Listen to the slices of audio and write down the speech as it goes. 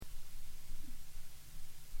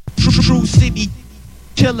city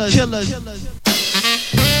killers.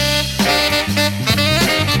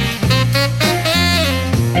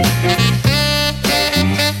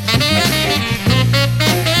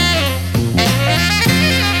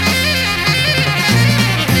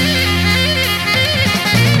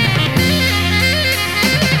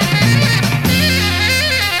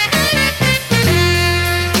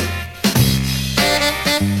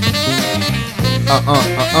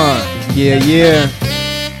 Yeah.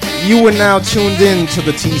 You are now tuned in to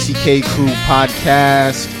the TCK Krew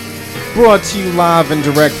podcast, brought to you live and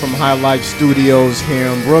direct from High Life Studios here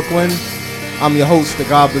in Brooklyn. I'm your host, the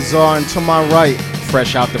God Bzar, and to my right,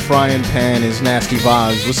 fresh out the frying pan, is Nasty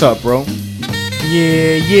Vibes. What's up, bro?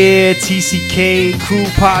 Yeah, TCK Krew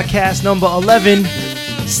podcast number 11,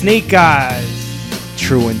 Snake Eyes.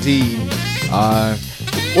 True indeed.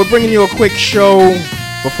 We're bringing you a quick show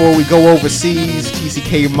before we go overseas.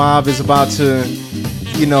 TCK Mob is about to,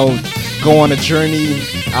 go on a journey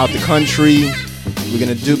out the country. We're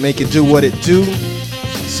gonna make it do what it do.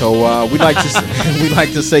 So we'd like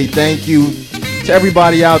to say thank you to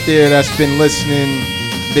everybody out there that's been listening.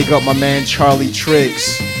 Big up my man Charlie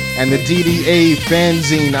Tricks and the DDA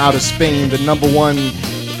fanzine out of Spain, the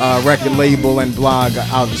 #1 record label and blog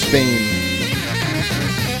out of Spain.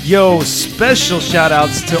 Yo, special shout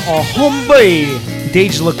outs to our homeboy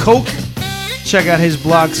Dage LaCoke. Check out his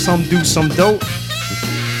blog, Some Do Some Dope.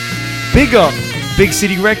 Big up Big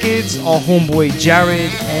City Records, our homeboy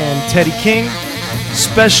Jared and Teddy King.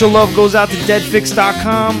 Special love goes out to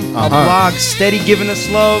deadfix.com, our blog steady giving us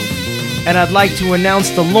love. And I'd like to announce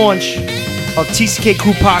the launch of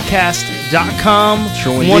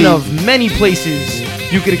TCKCrewPodcast.com, one of many places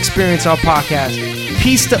you could experience our podcast.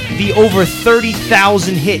 Peace to the over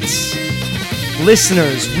 30,000 hits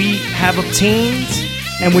listeners we have obtained,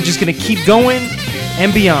 and we're just gonna keep going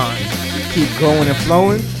and beyond. Keep going and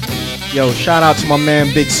flowing. Yo, shout out to my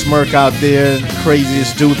man Big Smirk out there, the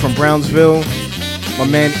craziest dude from Brownsville. My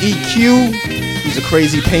man EQ, he's a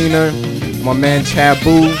crazy painter. My man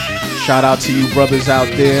Taboo, shout out to you brothers out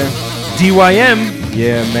there. DYM.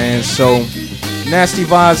 Yeah, man. So Nasty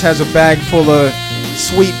Vibes has a bag full of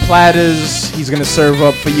sweet platters he's gonna serve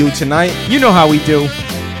up for you tonight. You know how we do.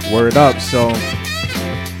 Word up. So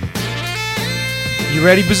you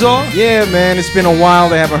ready, Bzar? Yeah, man. It's been a while.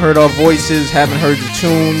 They haven't heard our voices, haven't heard the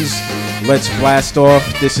tunes. Let's blast off.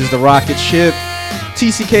 This is the rocket ship.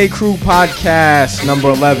 TCK Krew podcast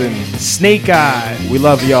number 11. Snake Eye. We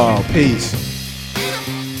love y'all. Peace.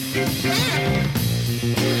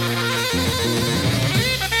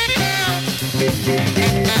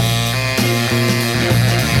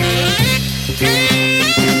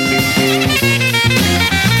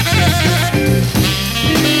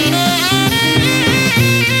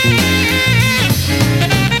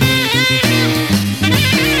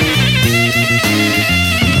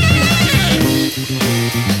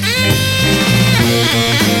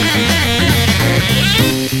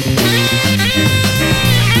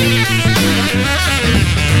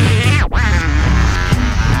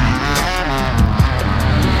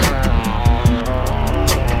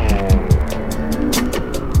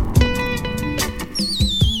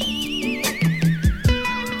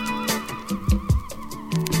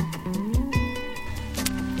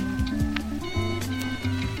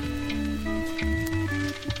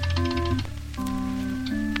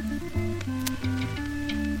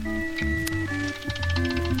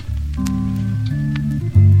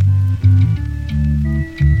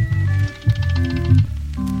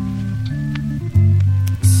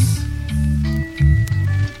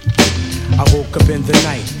 Up in the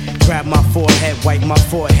night, grab my forehead, wipe my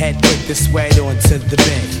forehead, put the sweat onto the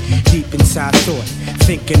bed. Deep inside thought,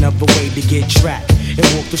 thinking of a way to get trapped and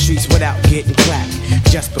walk the streets without getting clapped.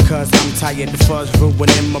 Just because I'm tired of fuzz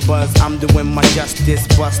ruining my buzz, I'm doing my justice.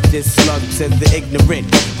 Bust this slug to the ignorant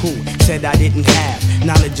who said I didn't have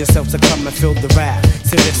knowledge yourself to come and fill the rap.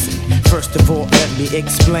 So listen, first of all, let me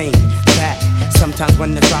explain that sometimes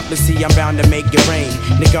when the droplets see, I'm bound to make it rain.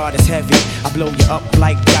 The guard is heavy, I blow you up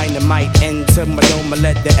like dynamite. Into my dome, I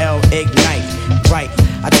let the L ignite. Right,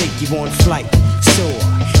 I take you on flight, soar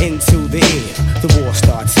into the air. The war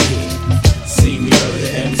starts here. See me murder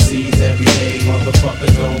MCs every day,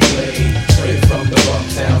 motherfuckers don't play. Straight from the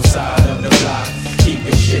Bucktown side of the block,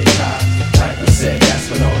 keeping shit hot. Like we said, that's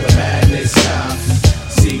when all the madness stops.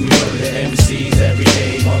 See me murder MCs every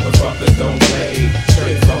day, motherfuckers don't play.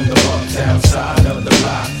 Straight from the Bucktown side of the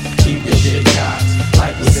block, keeping shit hot.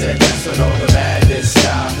 Like we said, that's when all the madness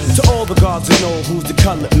stops. To all the guards who know who's the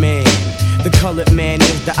colored man, the colored man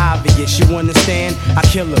is the obvious, you understand? I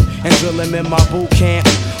kill him and drill him in my boot camp.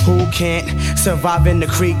 Who can't survive in the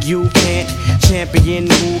creek? You can't. champion,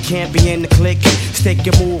 who can't be in the click. Stick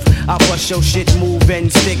your move, I bust your shit, move and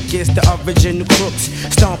stick. It's the original crooks,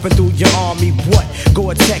 stomping through your army. What?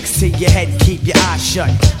 Go a text to your head, keep your eyes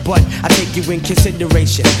shut. But I take you in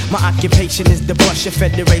consideration. My occupation is to bust your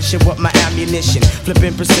federation with my ammunition.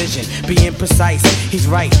 Flipping precision, being precise. He's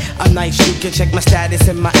right, I'm nice, you can check my status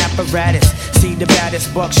and my apparatus. See the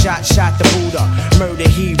baddest buckshot, shot the Buddha. Murder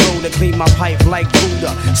hero to clean my pipe like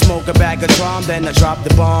Buddha. Smoke a bag of drum, then I drop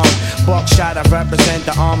the bomb. Buckshot, I represent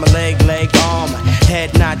the arm, leg, arm.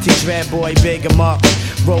 Head naughty, dread boy, big 'em up.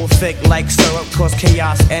 Roll thick like syrup, cause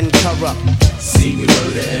chaos and corrupt. See, we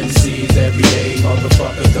murder MCs every day,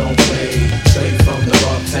 motherfuckers don't play. Straight from the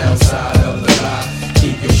uptown side of the block.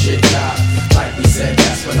 Keep your shit locked. Like we said,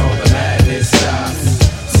 that's when all the madness stops.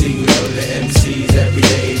 See, we murder MCs every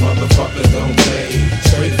day, motherfuckers don't play.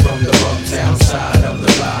 Straight from the uptown side of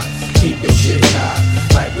the block. Keep your shit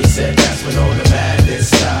locked. Like we said, that's when all the madness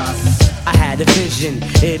stops. I had a vision,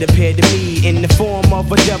 it appeared to me in the form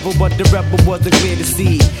of a devil, but the rebel wasn't clear to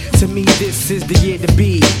see. To me, this is the year to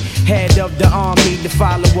be. Head of the army, the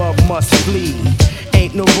follower must flee.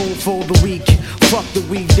 Ain't no room for the weak. Fuck the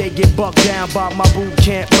weak, they get bucked down by my boot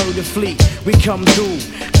camp murder fleet. We come through,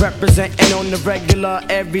 representing on the regular,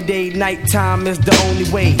 everyday. Nighttime is the only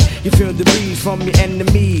way. You feel the breeze from your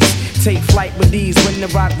enemies. Take flight with these when I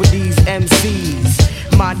rock with these MCs.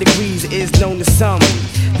 My degrees is known to some.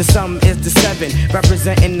 The sum is the 7,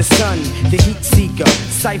 representing the sun. The heat seeker,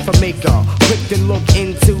 cipher maker. Quick to look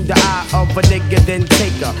into the eye of a nigga, then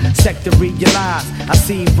take a sec to realize I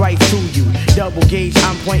see right through you. Double gauge,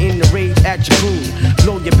 I'm pointing the rage at your crew.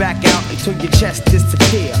 Blow your back out until your chest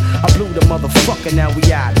disappear. I blew the motherfucker, now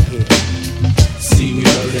we out of here. See, we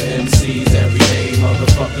murder MCs every day,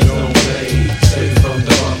 motherfuckers don't play. Straight from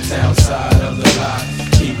the uptown side of the block.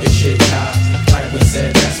 Keep your shit hot. Like we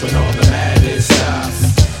said, that's when all the madness stops.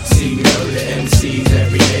 See, we murder MCs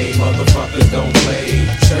every day, motherfuckers don't play.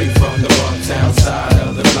 Straight from the uptown side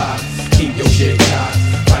of the block. Keep your shit hot.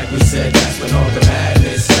 Like we said, that's when all the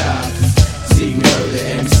madness stops. See, we murder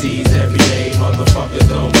MCs every day, motherfuckers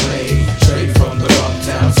don't play. Straight from the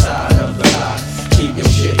uptown side of the block. Keep your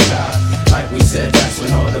shit hot. Like we said, that's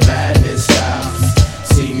when all the madness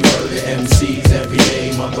stops. See, we murder MCs every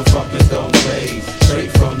day, motherfuckers don't play.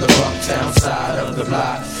 Straight from the uptown side of the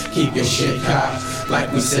block. Keep your shit hot.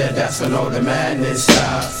 Like we said, that's when all the madness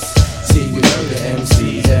stops. See, we murder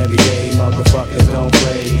MCs every day, motherfuckers don't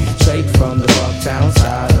play. Straight from the uptown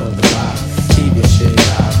side of the block. Keep your shit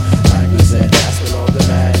hot. Like we said, that's when all the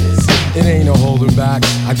madness stops. It ain't no holding back.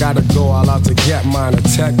 I gotta go all out to get mine. A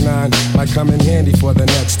Tech 9 might come in handy for the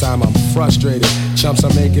next time. I'm frustrated. Chumps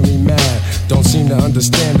are making me mad. Don't seem to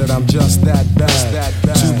understand that I'm just that bad.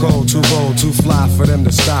 Too cold, too bold, too fly for them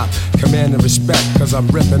to stop. Command and respect, cause I'm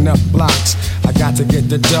ripping up blocks. I got to get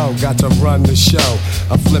the dough, got to run the show.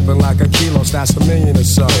 I'm flipping like a kilo, that's $1 million or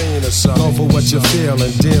so. Go for what you feel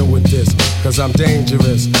and deal with this, cause I'm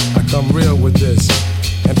dangerous. I come real with this.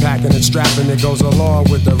 And packing and strapping, it goes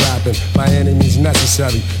along with the rapping. By any means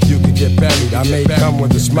necessary, you could get buried. I may come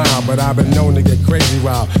with a smile, but I've been known to get crazy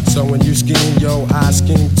wild. So when you scheme, yo, I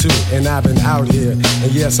scheme too. And I've been out here,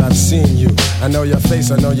 and yes, I've seen you. I know your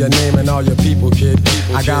face, I know your name and all your people, kid.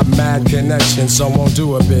 I got mad connections, so won't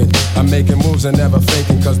do a bit. I'm making moves and never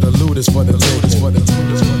faking, cause the loot is for the taking. The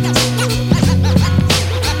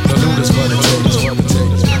loot is for the taking.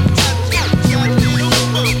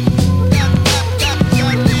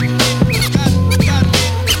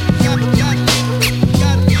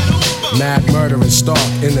 Mad murderous stalk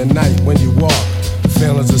in the night when you walk.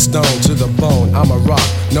 Feelings of stone to the bone, I'm a rock.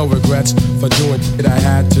 No regrets for doing shit I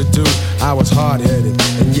had to do. I was hard-headed,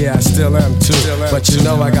 and yeah, I still am too. But you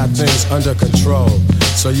know I got things under control,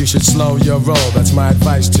 so you should slow your roll. That's my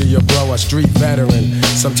advice to your bro, a street veteran.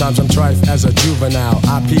 Sometimes I'm trife as a juvenile.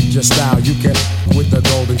 I peep your style, you can with the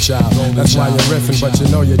golden child. That's why you're riffing, but you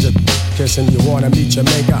know you're just kissing. You wanna meet your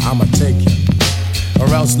maker, I'ma take you.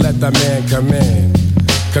 Or else let the man come in.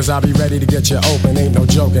 Cause I'll be ready to get you open, ain't no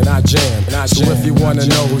joking, I jam. So if you wanna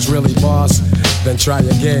know who's really boss, then try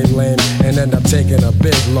your game lame and end up taking a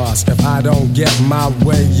big loss. If I don't get my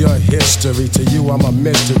way, your history. To you I'm a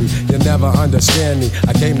mystery, you never understand me.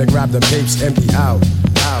 I came to grab the papes and be out.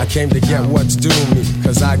 I came to get what's due me,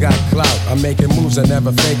 cause I got clout. I'm making moves and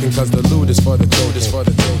never faking, cause the loot is for the taking.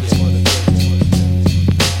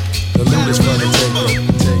 The loot is for the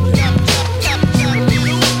taking.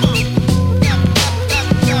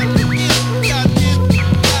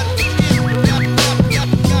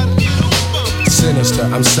 Sinister,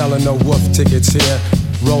 I'm selling no wolf tickets here.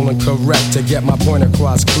 Rolling correct to get my point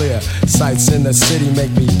across clear. Sights in the city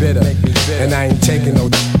make me bitter. And I ain't taking no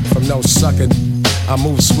from no sucker. I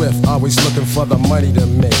move swift, always looking for the money to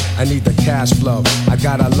make. I need the cash flow, I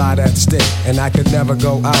got a lot at stake, and I could never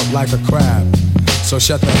go out like a crab. So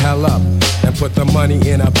shut the hell up and put the money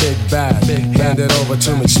in a big bag. Hand it over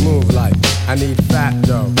to me smooth like I need fat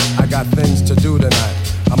dough. I got things to do tonight.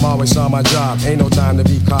 I'm always on my job, ain't no time to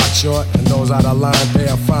be caught short. And those out of line pay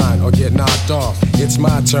a fine or get knocked off. It's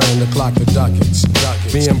my turn to clock the ducats.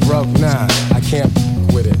 Being broke now, I can't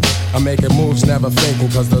with it. I'm making moves, never faking,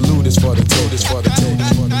 cause the loot is for the take.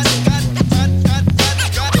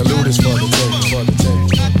 The loot is for the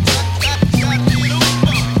take.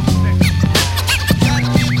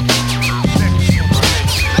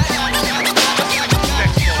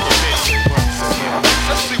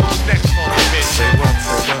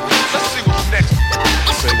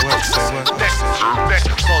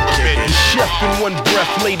 In one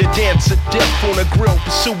breath, lay the dance of death on a grill,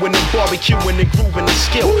 pursuing and barbecuing and grooving the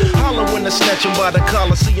skill. Holler when I snatch him by the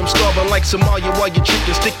collar, see him starving like Somalia while you're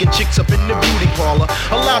tricking, sticking chicks up in the beauty parlor.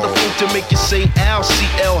 Allow the food to make you say ow,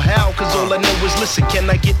 CL how, cause all I know is listen, can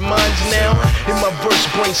I get mines now? In my verse,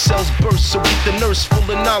 brain cells burst, so keep the nurse full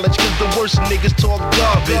of knowledge, cause the worst niggas talk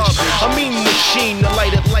garbage. I mean machine, to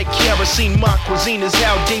light it like kerosene. My cuisine is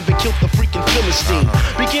how David killed the freaking Philistine.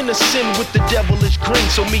 Begin to sin with the devilish grin,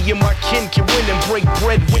 so me and my kin can win and break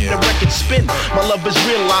bread when the record spin. My love is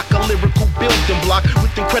real like a lyrical building block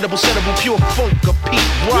with incredible settable pure funk of Pete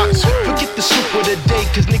Rocks. Forget the soup of the day,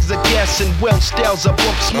 cause niggas are gassing well. Styles I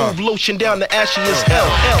bump smooth, lotion down the ashy as hell.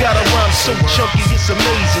 Got a rhyme so chunky, it's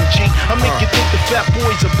amazing, G. I make you think the fat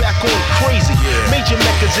boys are back on crazy. Major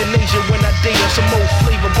meccas in Asia when I date her. Some old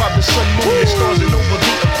flavor by the sun, moon, and stars and over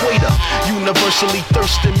the equator. Universally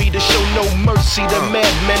thirsting me to show no mercy to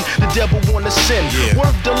madmen the devil wanna send.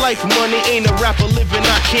 Word to life, money ain't a rapper living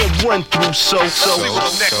I can't run through, so. Let's see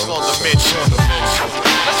what's next on the menu.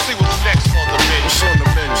 Let's see what's next on the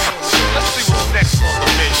menu. Let's see what's next on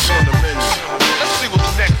the menu. Let's see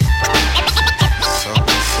what's next.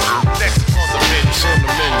 Next on the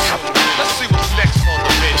menu. Let's see what's next on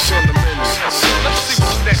the menu. Let's see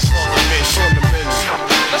what's next on the menu.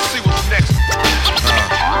 Let's see what's next.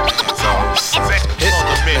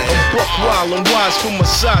 I'm buck wild and wise from my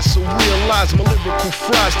side, so realize my lyrical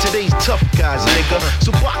fries. Today's tough guys, nigga.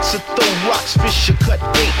 So box or throw rocks, fish or cut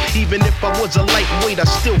bait. Even if I was a lightweight, I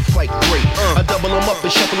still fight great. I double them up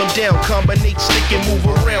and shuffle them down, combinate, stick and move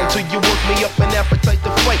around till you work me up an appetite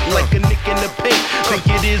to fight like a nick in the paint. Think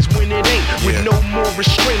it is when it ain't. With no more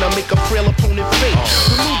restraint, I make a frail opponent faint.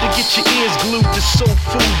 We need to get your ears glued to soul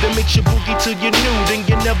food that makes you boogie till you're nude and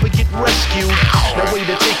you never get rescued. No way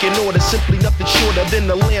to take an order, simply nothing shorter than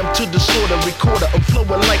the lamb to the slaughter recorder. I'm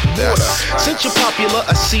flowing like water. Since you're popular,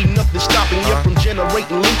 I see nothing stopping you from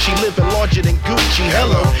generating Lucci, living larger than Gucci.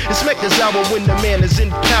 Hello, it's Mecca's hour when the man is in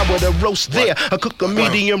power. The roast there, I cook a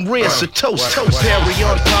medium rare, so toast. Perry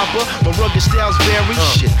on Papa, my rugged styles vary.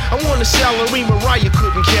 Shit, I want a salary Mariah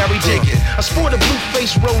couldn't carry. Dig it. I sport a blue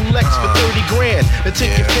face Rolex for 30 grand. To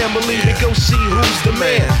take your family to go see who's the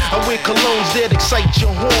man. I wear colognes that excite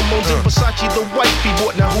your hormones. And Versace the wifey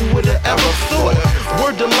bought. Now who would have ever thought?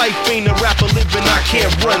 Word to life ain't a rapper living I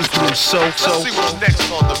can't run through. So. Let's see what's next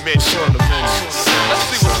on the menu. Let's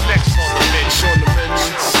see what's next on the menu.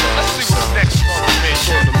 Let's see what's next on the menu. Let's see what's next. Next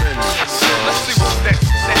on the menu. Let's see what's next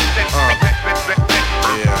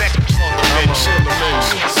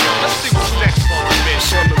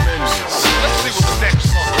on the menu. Let's see what's next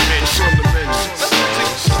on the menu. Let's see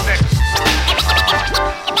what's next.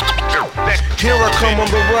 Here I come on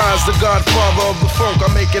the rise, the godfather of the funk,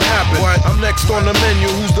 I make it happen. I'm next on the menu,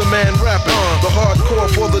 who's the man rapping? The hardcore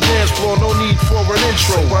for the dance floor, no need for an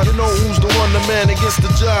intro. You know who's the one, the man that gets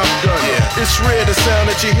the job done. It's rare, the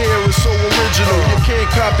sound that you hear is so original. You can't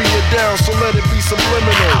copy it down, so let it be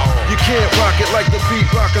subliminal. You can't rock it like the beat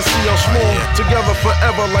rock and see how smooth. Together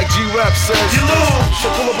forever like G-Rap says.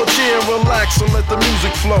 So pull up a chair and relax and let the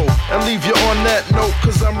music flow. And leave you on that note,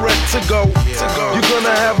 cause I'm ready to go. You're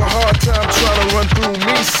gonna have a hard time trying to run through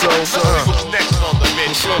me, so. Let's see what's next on the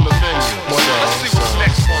menu. Let's see what's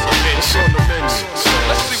next on the menu.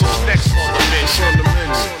 Let's see what's next on the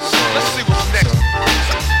menu. Let's see what's next.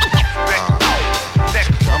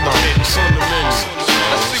 Next on the menu.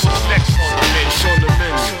 Let's see what's next on the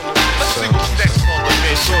menu. Let's see what's next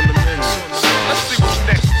on the menu. Let's see what's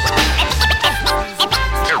next.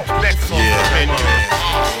 Next on the menu.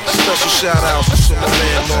 Special shout outs to my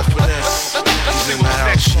man Lord Finesse. He's in the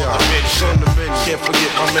house, y'all. Can't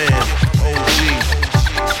forget my man OG.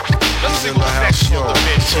 He's in the house, y'all.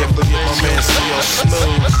 Can't forget my man C.O.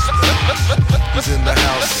 Smooth. He's in the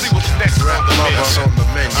house. Rap lovers on the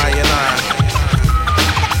menu. I.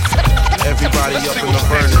 Everybody up in the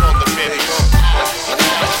burning.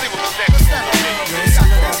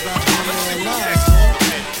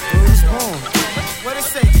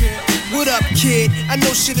 kid. I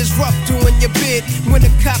know shit is rough doing your bid. When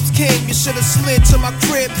the cops came, you should've slid to my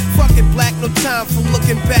crib. Fucking black, no time for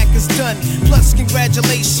looking back, it's done. Plus,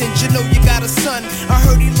 congratulations, you know you got a son. I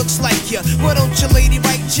heard he looks like ya. Why don't your lady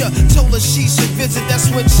write ya? Told her she should visit,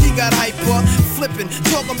 that's when she got hyper. Flippin',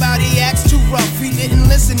 talking about he acts too rough. He didn't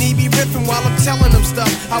listen, he be riffing while I'm telling him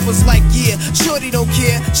stuff. I was like, yeah, shorty don't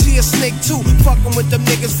care. She a snake too. Fucking with them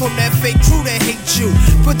niggas from that fake crew that hate you.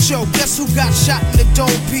 But yo, guess who got shot in the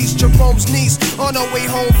dome piece? Jerome's niece on her way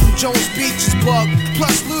home from Jones Beach is bugged.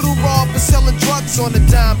 Plus, Little Rob is selling drugs on the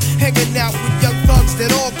dime. Hanging out with young thugs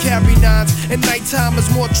that all carry nines. And nighttime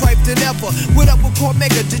is more tripe than ever. What up with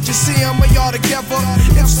Cormega? Did you see him or y'all together?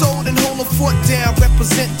 If so, then hold a foot down.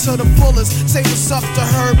 Represent to the fullest. Say what's up to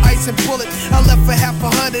Herb, Ice, and Bullet. I left for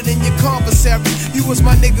 $100 in your commissary. You was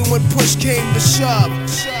my nigga when push came to shove.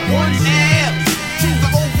 One L to the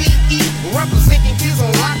OVE. Representing kids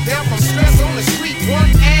on lockdown from stress on the street.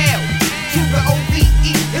 One L to the OVE.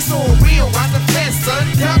 It's all real, watch the fence, son.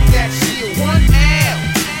 Duck that shit. One L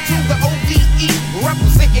to the OVE.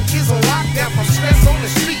 Representing kids on lockdown from stress on the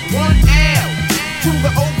street. One L to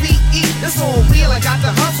the OVE. It's all real, I got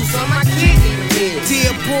the hustle, son. My kid need a meal.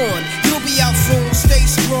 Dearborn, you'll be out soon, stay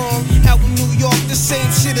strong. Out in New York, the same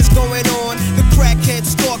shit is going on. The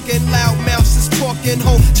crackheads stalking, loud mouths is talking.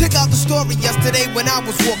 Ho, check out the story yesterday when I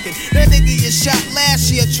was walking. That nigga you shot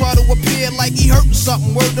last year tried to appear like he hurtin'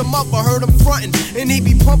 something. Word him up, I heard him frontin'. And he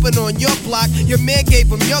be pumping on your block. Your man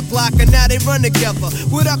gave him your Glock and now they run together.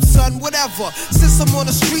 What up, son? Whatever. Since I'm on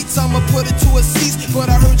the streets, I'ma put it to a cease. But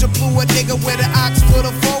I heard you blew a nigga with an ox for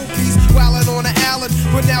the phone piece. Wildin' on the island,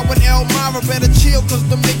 but now in Elmira, better chill, cause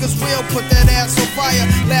them niggas will put that ass on fire.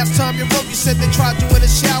 Last time you wrote, you said they tried you in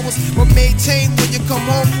the showers, but maintain when you come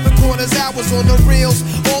home, the corner's hours on the reels.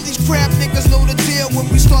 All these crap niggas know the deal. When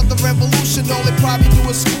we start the revolution, all they probably do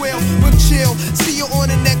is squeal. But chill, see you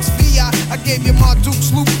on the next VI. I gave you my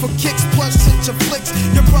Duke's loop for kicks, plus hit your flicks.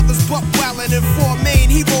 Your brother's buck wildin' in Fort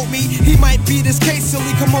Maine. He wrote me, he might beat his case,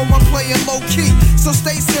 silly. Come home, I'm playing low key. So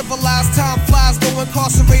stay civilized, time flies, no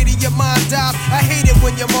incarcerated, your mind dies. I hate it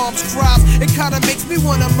when your mom's cries. It kinda makes me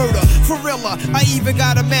wanna murder. For real, I even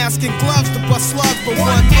got a mask and gloves to bust slugs for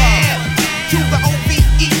one love. To the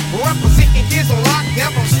OVE, representing kids on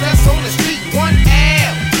lockdown from stress on the street. One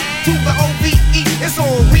L to the OVE, it's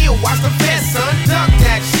all real. Watch the fence, son. Duck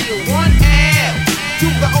that shit. One L to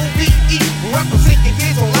the OVE, representing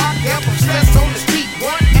kids on lockdown from stress on the street.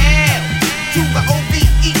 One L to the OVE,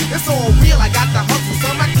 it's all real. I got the hustle,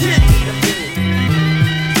 son. My kid need a meal.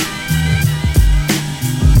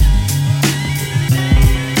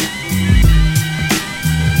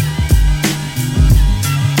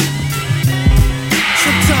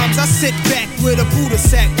 I sit back with a Buddha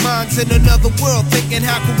sack, minds in another world, thinking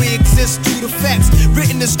how can we exist through the facts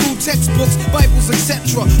written in school textbooks, Bibles,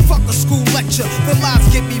 etc. Fuck a school lecture, the lies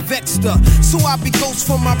get me vexed up. So I be ghost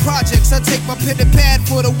from my projects. I take my pen and pad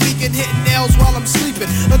for the weekend, hitting nails while I'm sleeping.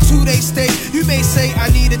 A 2-day stay, you may say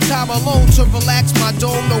I needed time alone to relax my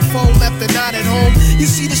dome. No phone left and not at home. You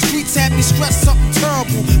see the streets have me stressed, something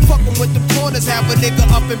terrible. Fucking with the corners, have a nigga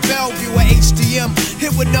up in Bellevue at HDM.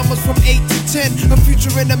 Hit with numbers from 8 to 10. A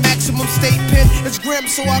future in the maximum state pen. It's grim,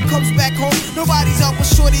 so I comes back home. Nobody's out but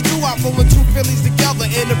shorty do. I rolling 2 Phillies together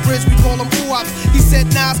in the bridge, we call them oops. He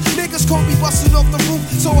said, Nas, niggas call me busting off the roof.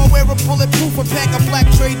 So I wear a bulletproof and pack a black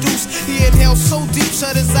tray deuce. He inhaled so deep,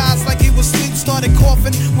 shut his eyes like he was asleep. Started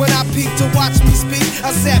coughing when I peeked to watch me speak.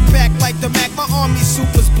 I sat back like the Mac, my army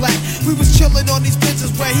suit was black. We was chilling on these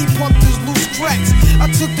benches where he pumped his loose cracks.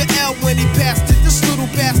 I took the L when he passed it. This little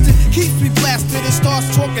bastard keeps me blasted and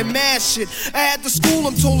starts talking mad shit. I had to school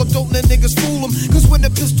him, told him don't let niggas fool him. Cause when the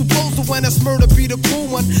pistol blows, the one that's murder be the cool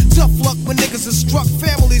one. Tough luck when niggas are struck,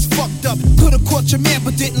 families fucked up. Could've caught your man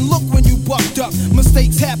but didn't look when you bucked up.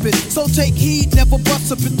 Mistakes happen, so take heed, never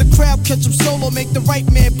bust up in the crowd. Catch him solo, make the right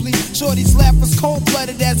man bleed. Shorty's laugh was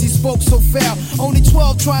cold-blooded as he spoke so foul. Only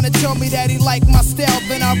 12 trying to tell me that he liked my style.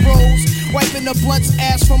 Then I rose, wiping the blunt's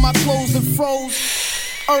ash from my clothes and froze.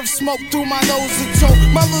 Earth smoke through my nose and toe.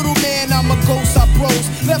 My little man, I'm a ghost, I bros.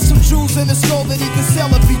 Left some jewels in his skull that he can sell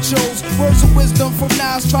if he chose. Words of wisdom from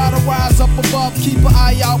Nas, try to rise up above. Keep an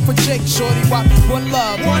eye out for Jake, shorty, rock one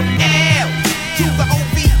love. One L to the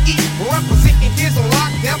OVE, representing kids on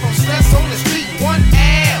lockdown from stress on the street. One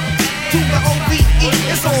L to the OVE,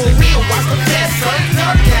 it's all real, watch the best, son.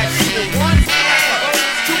 Duck that shit. One L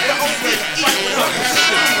to the OVE,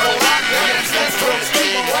 representing kids on lockdown from stress on the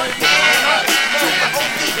street. One L.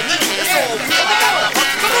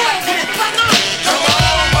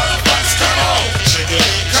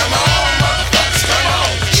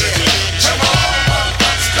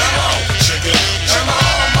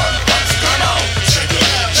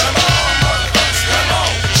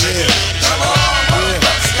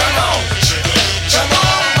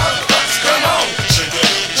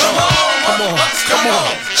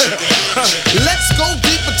 Let's go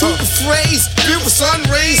deeper to the phrase. Feel the sun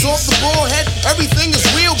rays off the ball head. Everything is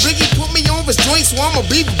real. Biggie put me on his joints, so I'ma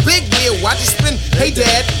be big wheel. Watch it spin. Hey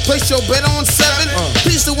dad, place your bet on 7.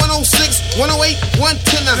 Peace to 106, 108,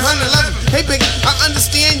 110, 111. Hey Biggie, I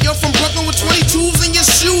understand you're from Brooklyn with 22s in your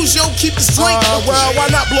shoes. Yo, keep the joint. Well,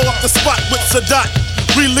 why not blow up the spot with Sadat?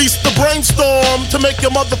 Release the brainstorm to make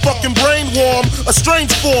your motherfucking brain warm. A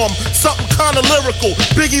strange form, something kinda lyrical.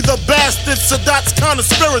 Biggie the bastard, Sadat's kinda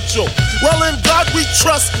spiritual. Well, in God we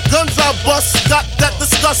trust, guns I bust. Got that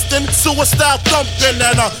disgusting suicide thumping.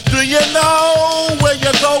 And do you know where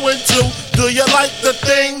you're going to? Do you like the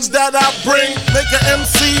things that I bring? Make an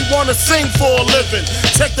MC wanna sing for a living.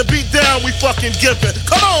 Take the beat down, we fucking give it.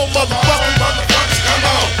 Come on, motherfuckers. Come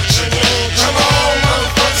on, come on,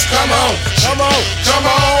 motherfuckers, come on, come on, come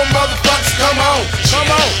on, motherfuckers, come on,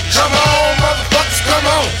 come on, come on, motherfuckers, come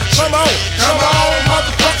on, come on, come on,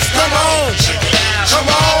 motherfuckers, come on, come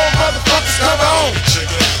on, motherfuckers, come on,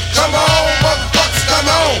 come on, motherfuckers, come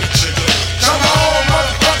on, come on,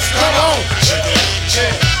 motherfuckers, come on.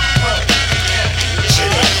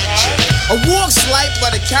 A walk's light,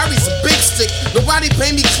 but it carries a big stick. Nobody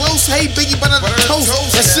pay me close. Hey, Biggie, but I'm toast.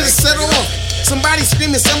 That shit is set off. Somebody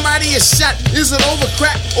screaming, somebody is shot. Is it over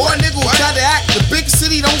crack? Or a nigga who tried to act? The big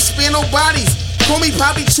city don't spare no bodies. Call me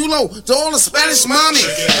Papi Chulo to all the Spanish mommies.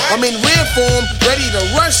 I'm in rare form, ready to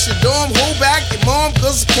rush your dorm. Hold back your mom,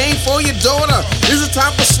 cause it came for your daughter. Is it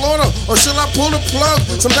time for slaughter, or should I pull the plug?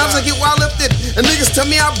 Sometimes I get wild lifted, and niggas tell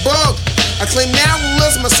me I bug. I claim now who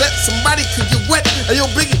loves my set. Somebody could get wet. Hey, yo,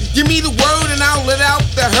 Biggie, give me the word and I'll let out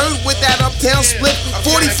the herd with that uptown split.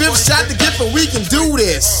 45th shot to get, but we can do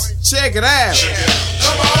this. Check it out.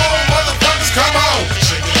 Come on, motherfuckers, come on.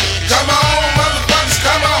 Come on, motherfuckers,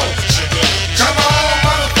 come on. Come on,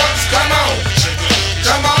 motherfuckers, come on.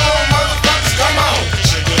 Come on, motherfuckers, come on.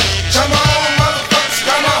 Come on, motherfuckers,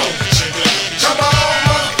 come on. Come on,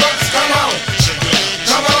 motherfuckers, come on.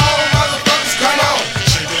 Come on, motherfuckers, come on.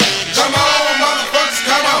 Come on, motherfuckers,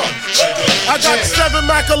 come on. I got 7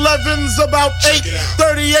 Mac 11s, about 8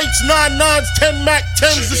 38s, 9-9s, 10 Mac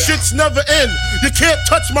 10s. The shit's never end. You can't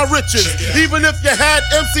touch my riches, even if you had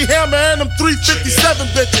MC Hammer and them 357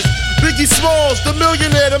 bitches. Biggie Smalls, the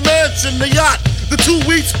millionaire, the mansion, the yacht, the 2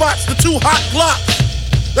 weed spots, the 2 hot blocks.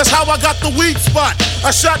 That's how I got the weed spot.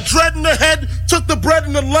 I shot Dread in the head, took the bread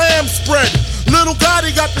and the lamb spread. Little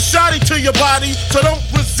Gotti got the shotty to your body, so don't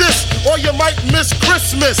resist or you might miss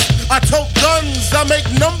Christmas. I tote guns, I make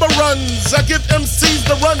number runs, I give MCs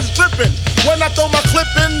the runs dripping. When I throw my clip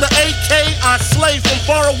in the AK, I slay from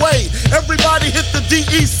far away. Everybody hit the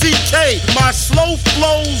DECK. My slow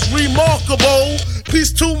flow's remarkable.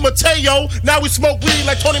 Peace to Mateo. Now we smoke weed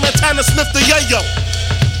like Tony Montana sniffed the yayo.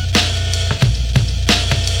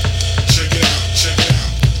 Check it out, check it out.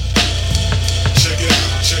 Check it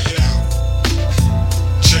out, check it out.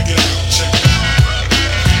 Check it out, check it out.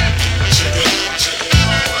 Check it out, check it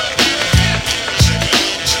out. Check it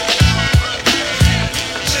out,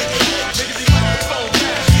 check it out. Niggas, the microphone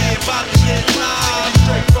man. Yeah, about to get live.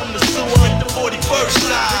 Straight from the sewer with the 41st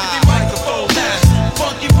side. Niggas, the microphone man.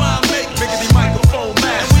 Funky rhyme make. Niggas, the microphone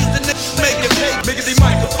man. We's the niggas make it pay. Niggas, the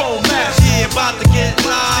microphone man. Yeah, about to get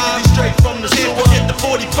live. Straight from the sewer with the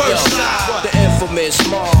 41st side. The infamous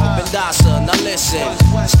Marv Bendasa, now listen.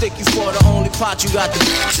 Stick you for the only pot you got the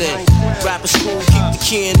in. Rapper school, keep the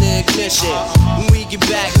key in the ignition. When we get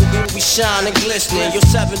back, we'll be shining, glistening. Your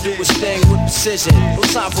 7 do his thing with precision. No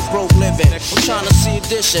time for broke living. I'm trying to see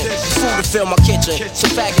addition. Food to fill my kitchen. Some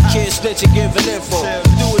faggot kids snitching, giving info.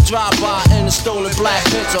 Do a drive-by in a stolen black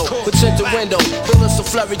Pinto. Put tinted window, bullets will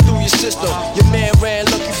flurry through your system. Your man ran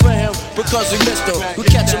looking for him because we missed him. We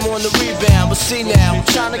catch him on the rebound, but see now, I'm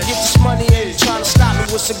trying to get this money in. Trying to stop me,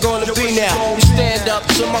 what's it gonna be now? You stand up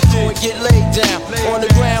to my crew and get laid down. On the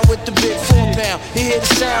ground with the big 4-pound. He hear the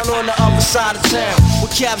sound on the other side of town.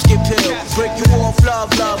 Where cabs get peeled. Break you off,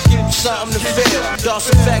 love, give you something to feel. Doss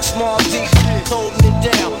effect, small deep, holding it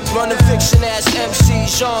down. Running fiction ass MC,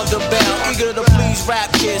 genre bound. Eager to please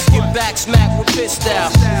rap kids, get back smacked with piss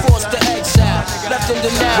style. Forced to exile, left in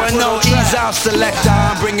denial. Well, no ease out,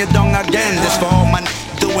 selector, bring it down again. This for all my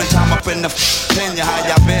doing time up in the pen. How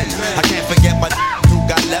y'all been? I can't forget my who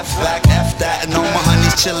got left back. F that, and all my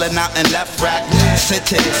honeys chilling out in left rack. Sit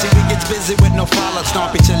here, see we get busy with no follow.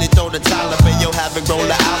 Stompy till he throw the towel up, and yo have it roll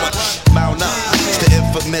the hour. Mount up, it's the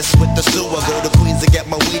infamous with the sewer. Go to Queens to get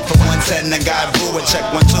my weed for 110 and got brew and check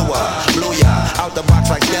 1 2. Blew ya out the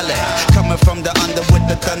box like Skelly. Coming from the under with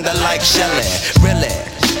the thunder like Shelly. Really?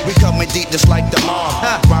 We coming deep just like the mob.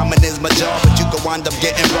 Rhyming is my job, but you can wind up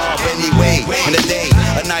getting robbed anyway. In a day,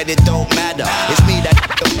 a night, it don't matter. It's me that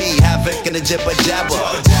me, havoc in the jibber jabber.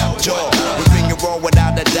 Jaw, we bring you raw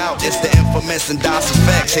without a doubt. It's the infamous and DOS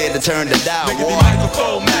effects here to turn the dial. Make the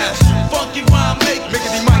microphone mask, funky rhyme make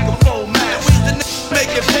the microphone mask. We the make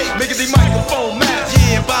it pay, make the microphone mask.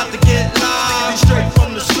 Yeah, about to get live. Straight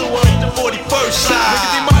from the sewer, the 41st side.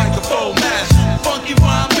 Make the microphone mask, funky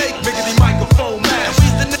rhyme make the microphone mask. We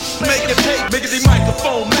the make it pay, make the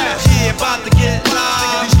microphone mask. Yeah, about to get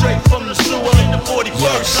live. Straight from the sewer, the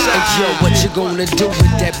 41st side. Hey yo, what you gonna do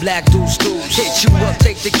with that black dude stool? Hit you up,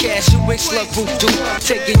 take the cash, you ain't slug voodoo.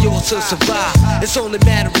 Taking yours to survive, it's only a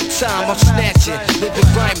matter of time. I'm snatching, living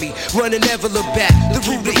grimy, running never look back. The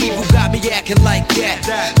root of evil got me acting like that.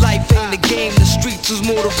 Life ain't a game, the streets was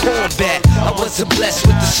Mortal Kombat. I wasn't blessed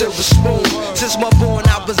with the silver spoon. Since my born,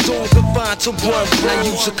 I was doomed, confined to one room. I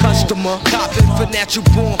use a customer, copping for natural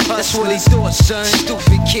born. That's what he thought, son.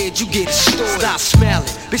 Stupid kid, you get stored. Stop smiling,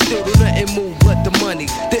 they still do nothing move but the money.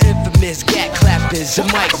 The infamous gat clappers, the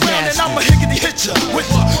mic And master. I'ma hickety hit ya with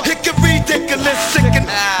hickory ridiculous, sick and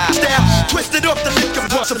style. Twisted off the liquor,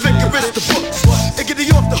 once a vigorous the books.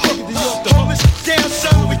 Hickety off the hook, hold this down,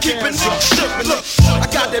 son. We keepin' it shook. Look, I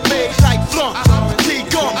got that made like flunk.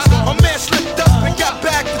 T-gums, my man slipped up and got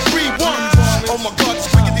back to 3-1. Oh my God, this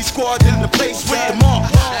rickety squad in the place with the mark.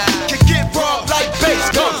 Can get robbed like bass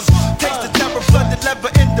guns. Taste the terror, flooded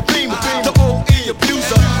leather in the beamer. The OE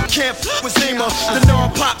abuser, can't f with Zima. The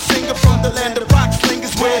non-pop singer from the land of rock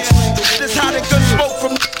slingers. Where there's hot and good smoke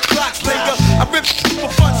from the block slinger. I rip for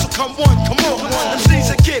fun, so come on. The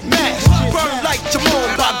season get mad, burn like Jamal.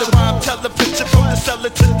 By the rhyme, television from the cellar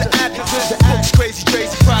to the attic. Folks crazy,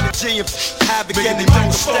 prodigy and havoc in the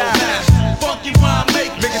microphone mask. Funky rhyme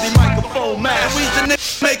make the microphone mask. And we the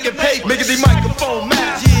niggas make it pay, the microphone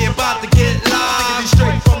mask. Yeah, about to get live.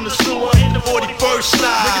 Straight from the sewer in the 41st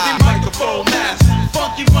side. The microphone mask.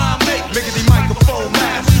 Funky rhyme make the microphone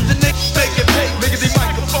mask. We the niggas make it pay, the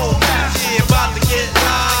microphone mask. Yeah, about to get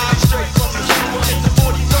live. Straight from the sewer in the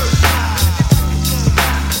 41st side.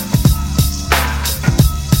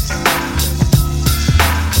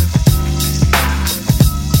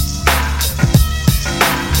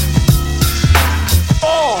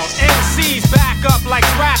 MCs back up like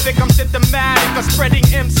traffic. I'm symptomatic of spreading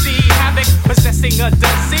MC havoc, possessing a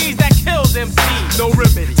disease that kills MC. No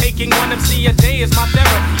remedy. Taking one MC a day is my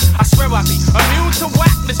therapy. I swear I be immune to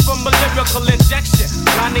whackness from a lyrical injection.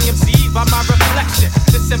 Blinding MCs by my reflection.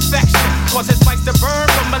 Disinfection causes spikes to burn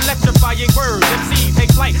from electrifying words. MCs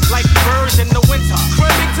take flight like birds in the winter.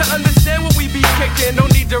 Cramming to understand what we be kicking. No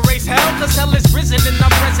need to raise hell, cause hell is risen and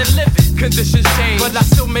I'm present living. Conditions change, but I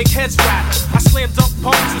still make heads rattle. I slam dunk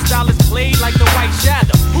punks whose style is played like the white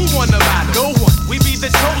shadow. Who won the battle? No one. We be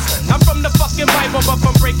the chosen. I'm from the fucking Bible, but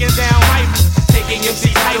from breaking down rifles. Taking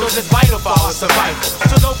MC titles is vital for our survival.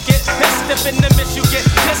 So don't get pissed if in the miss you get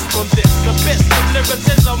pissed from this. The best of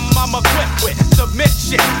lyricism I'm equipped with. Submit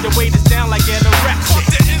shit. The weight is down like anorexia. Fuck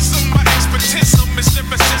the ism, my expertism is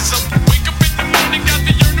lyricism. Wake up in the morning, got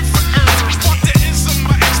the yearning for earth. Fuck the ism,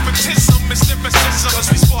 my expertism is lyricism. Cause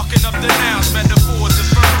we sparking up the nouns, metaphors and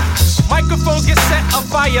verbs. Microphones get set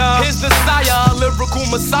afire. Here's the sire, lyrical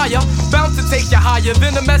messiah, bound to take you higher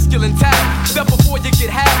than a masculine tab. Step before you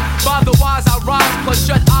get had. By the wise I rise, plus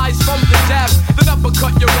shut eyes from the jab. Then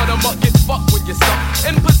uppercut you run amok, get fucked when you're stuck.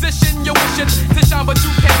 In position, you're wishing to shine, but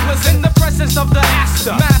you can't listen. In the presence of the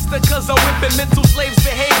master, cause I'm whipping mental slaves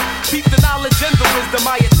behave. Keep the knowledge and the wisdom.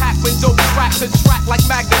 I attack when dope tracks attract like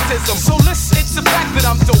magnetism. So listen, it's the fact that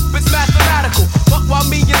I'm dope, it's mathematical. But while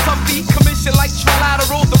me and Tuffy commission like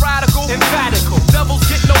trilateral, the radical, emphatical. Devils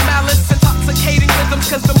get no malice, intoxicating rhythms,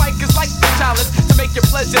 cause the mic is like the chalice. To make your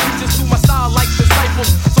pleasure, you just do my style like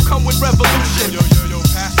disciples. So come with revolution. Yo,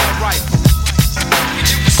 pass that rifle.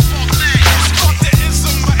 Fuck the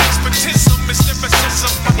ism, my expertism is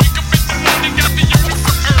lyricism. I wake up in the morning, got the yearning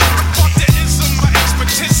for earth. Fuck the ism, my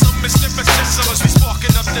expertism is lyricism. Cause we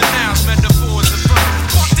sparking up the nouns, metaphors and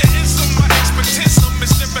verbs. Fuck the ism, my expertism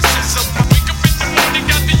is lyricism. I wake up in the morning,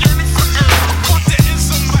 got the yearning for earth. Fuck the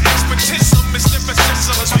ism, my expertism is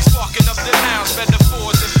lyricism. Cause we sparking up the nouns,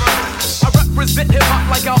 metaphors and verbs. I represent hip-hop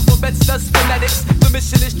like alphabets does phonetics. The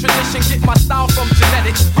mission is tradition, get my style from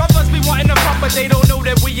genetics. Brothers be wanting to front, but they don't know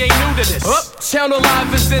that we ain't new to this. Channel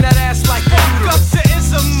Live is in that ass like fuck up to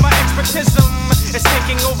ism, my expertism is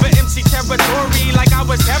taking over MC territory like I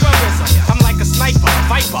was terrorism. I'm like a sniper, a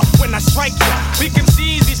viper, when I strike ya. Weak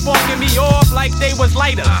MCs be sparking me off like they was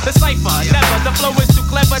lighter. The cipher, never, the flow is too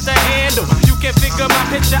clever to handle. You can figure my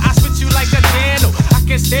picture, I switch you like a channel. I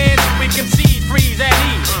can stand you, weak MCs, freeze at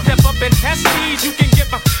ease. Step up and test these, you can get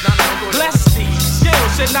my bless these.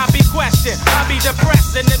 Skills should not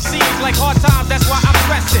stressing MCs like hard times, that's why I'm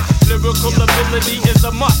stressing. Lyrical ability is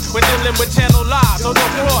a must when dealing with channel live. So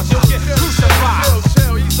don't cross, you'll get crucified.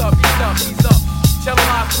 Chill, ease up. Channel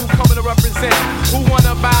Live crew coming to represent. Who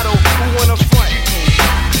wanna battle? Who wanna front?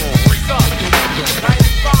 What's up?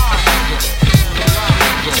 95.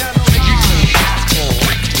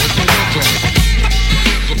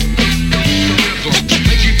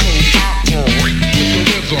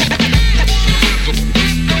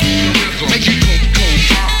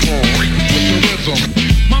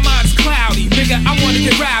 My mind's cloudy, nigga, I wanna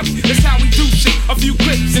get rowdy. That's how we do shit, a few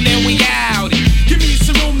clips and then we out. Give me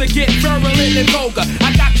some room to get virulent and vulgar.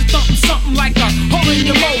 I got you thumping something like a hole in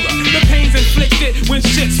your molar. The pain's inflicted when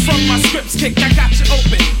shit's from my scripts kick. I got you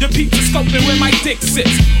open, your peeps are scoping where my dick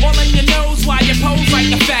sits. All in your nose while you pose like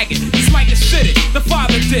a faggot. This mic is fitted, the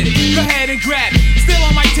father did it. Go ahead and grab it. Still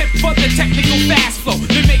on my tip for the technical fast flow.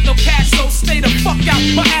 They make no cash, so stay the fuck out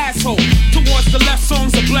my asshole. Towards the left,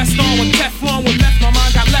 songs are blessed on with Teflon. With left, my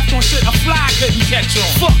mind got left on shit a fly couldn't catch on.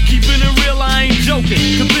 Fuck, keeping it real, I ain't joking.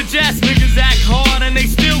 Cause bitch ass niggas act hard and they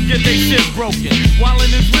still get they shit broken.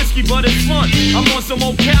 Wildin' is risky, but it's fun. I'm on some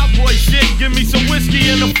old cowboy shit. Give me some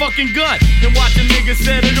whiskey and a fucking gun. And watch a nigga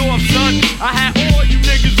set it off, son. I had all you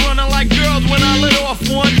niggas running like girls when I lit off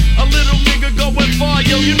one. A little nigga going far,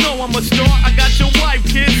 yo, you know I'm a star. I got your wife,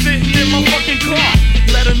 kid, sitting in my fucking car.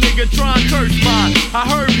 Let a nigga try and curse mine. I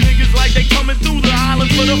heard niggas like they coming through the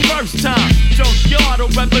island for the first time. Junkyard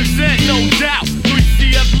will represent, no doubt.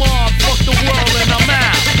 3CF Mob, fuck the world and I'm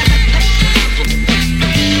out.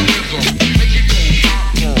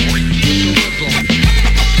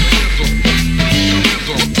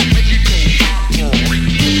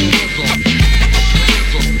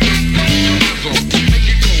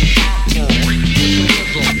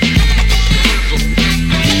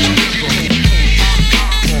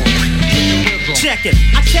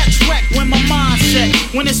 I catch wreck when my mind's set.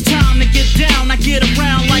 When it's time to get down, I get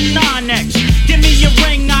around like 9X. Give me your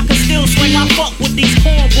ring, I can still swing. I fuck with these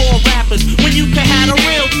cornball rappers when you can have a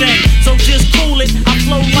real thing. So just cool it, I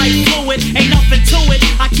flow like fluid. Ain't nothing to it,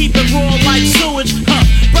 I keep it raw like sewage.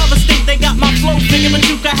 Brothers think they got my flow figure, but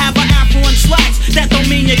you can have an afro and slacks. That don't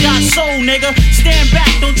mean you got soul, nigga. Stand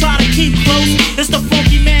back, don't try to keep close. It's the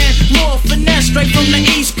funky man, raw finesse, straight from the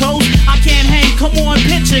East Coast. I can't hang, come on,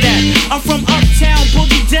 picture that. I'm from uptown,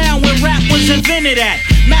 boogie down, where rap was invented at.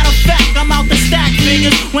 Matter of fact, I'm out the stack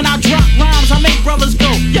figures. When I drop rhymes, I make brothers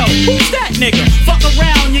go, yo, who's that nigga? Fuck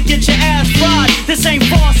around, you get your ass fried. This ain't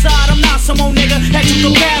far side, I'm not some old nigga that you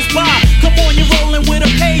can pass by. Come on, you're rolling with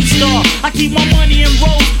a page star. I keep my money in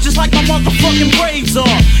rolls, just like my motherfucking braids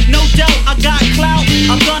are. No doubt, I got clout.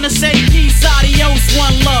 I'm gonna say peace, adios,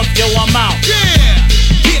 one love, yo, I'm out. Yeah!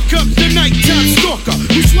 Here comes the nighttime stalker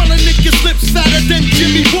who swallow niggas' lips fatter than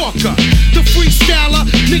Jimmy Walker. The freestyler,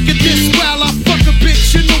 nigga this while I fuck a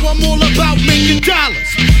bitch. You know I'm all about making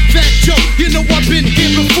dollars. Fat Joe, you know I've been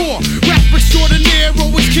here before. Rapper extraordinaire,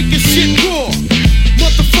 always kicking shit raw.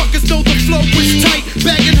 Motherfuckers know the flow is tight.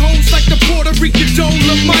 Bagging hoes like the Puerto Rican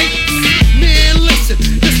Dolomite. Man, listen,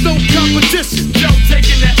 there's no competition. Joe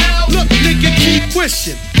taking the L. Look, nigga, keep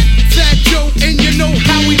wishing. Fat Joe, and you know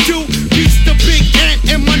how we do. Beats the Big Ant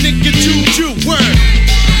and my nigga Juju. Word.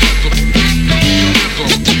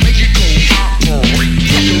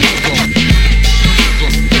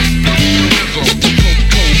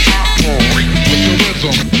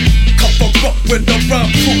 Cover up with the rhyme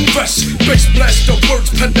proof vest. Bass blast, the words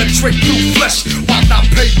penetrate through flesh. While I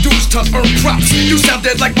pay dues to earn props. You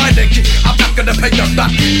sounded like my nigga, I'm not gonna pay a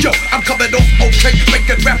lot. Yo, I'm coming off okay,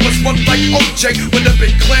 making rappers run like OJ. With a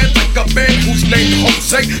big clan like a man who's named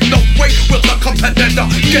Jose. No way will a competitor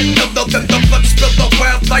get other than the blood spill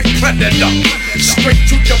around like Predator. Straight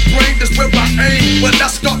to your brain is where I aim. When I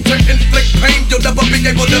start to inflict pain, you'll never be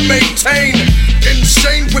able to maintain.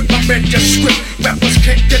 Insane with my manuscript. Rappers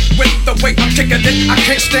can't get with the way I'm kicking it. I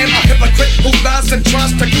can't stand a hypocrite who lies and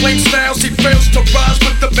tries to claim styles. He fails to rise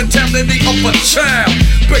with the mentality of a child.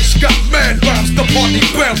 Bass got mad rhymes, the party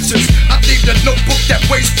bounces. I need a notebook that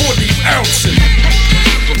weighs 40 ounces.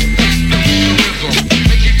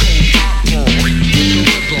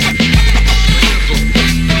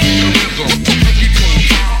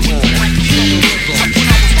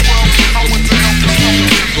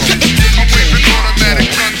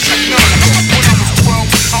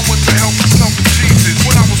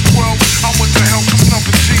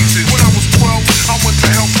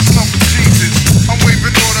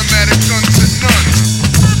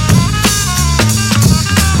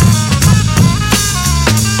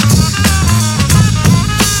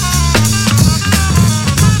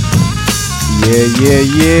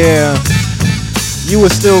 Yeah. You are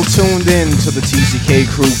still tuned in to the TCK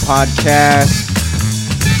Krew podcast.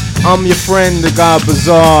 I'm your friend, the god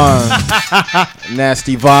Bzar.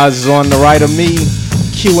 Nasty Vaz is on the right of me,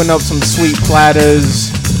 queuing up some sweet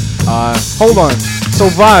platters. Hold on. So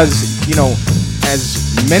Vaz, you know,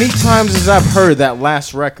 as many times as I've heard that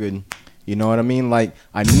last record, you know what I mean? Like,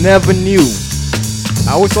 I never knew.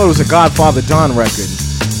 I always thought it was a Godfather Don record.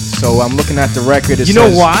 So I'm looking at the record. You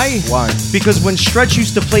know why? Why? Because when Stretch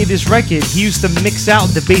used to play this record, he used to mix out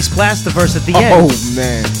the bass blaster verse at the end. Oh,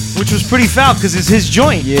 man. Which was pretty foul because it's his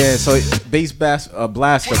joint. Yeah, so bass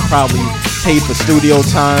blaster probably paid for studio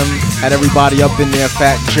time, had everybody up in there,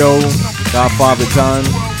 Fat Joe, Godfather Don.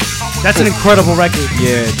 That's an incredible record.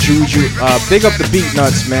 Yeah, Juju. Big up the Beat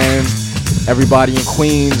Nuts, man. Everybody in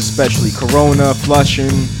Queens, especially Corona,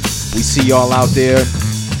 Flushing. We see y'all out there.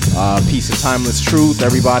 Piece of Timeless Truth,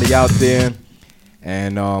 everybody out there.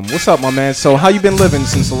 And what's up, my man? So how you been living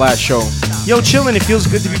since the last show? Yo, chilling. It feels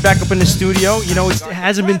good to be back up in the studio. You know, it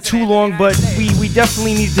hasn't been too long, but we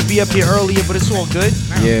definitely need to be up here earlier, but it's all good.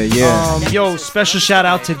 Yeah. Yo, special shout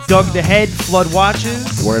out to Doug the Head, Flood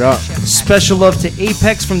Watches. Word up. Special love to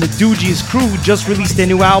Apex from the Doogies Krew, who just released their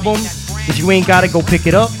new album. If you ain't got it, go pick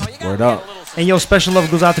it up. Word up. And yo, special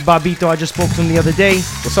love goes out to Bobito. I just spoke to him the other day.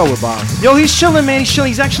 What's up with Bob? Yo, he's chilling, man. He's chilling.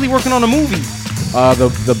 He's actually working on a movie.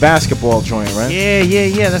 The basketball joint, right?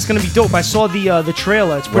 Yeah. That's gonna be dope. I saw the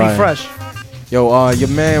trailer. It's pretty fresh. Yo, your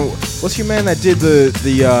man, what's your man that did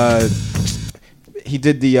he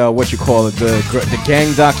did the what you call it, the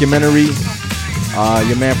gang documentary?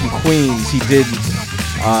 Your man from Queens, he did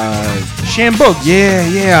Shambook.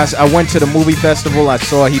 Yeah. I went to the movie festival. I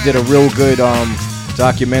saw he did a real good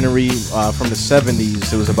documentary from the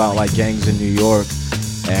 70s. It was about like gangs in New York.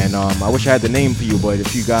 And I wish I had the name for you, but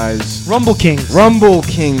if you guys... Rumble Kings.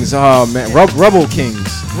 Oh, man. Rubble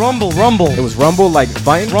Kings. Rumble. It was Rumble, like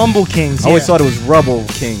fighting? Rumble Kings, I always thought it was Rubble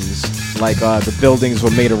Kings. Like the buildings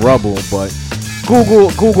were made of rubble, but...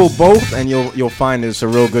 Google both, and you'll find it's a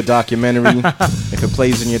real good documentary. If it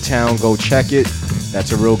plays in your town, go check it.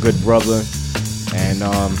 That's a real good brother. And,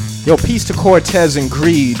 yo, peace to Cortez and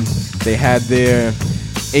Greed. They had their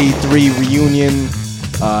A3 reunion.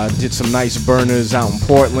 Did some nice burners out in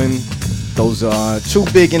Portland. Those are two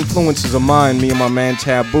big influences of mine. Me and my man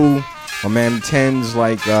Taboo, my man Tens.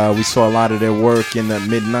 Like we saw a lot of their work in the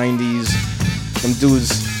mid '90s. Them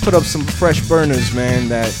dudes put up some fresh burners, man.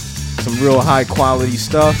 Some real high quality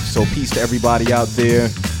stuff. So peace to everybody out there,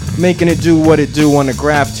 making it do what it do on the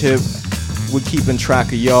graph tip. We're keeping track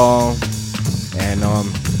of y'all. And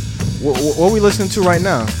what are we listening to right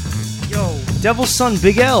now? Yo, Devil's Son,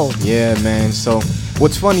 Big L. Yeah, man. So.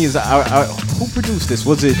 What's funny is who produced this?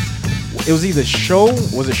 It was either Show?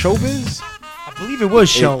 Was it Showbiz? I believe it was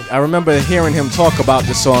Show. I remember hearing him talk about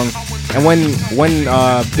the song, and when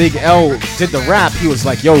Big L did the rap, he was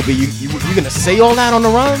like, "Yo, B, you gonna say all that on the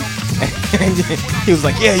run?" And he was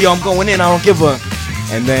like, "Yeah, yo, I'm going in. I don't give a."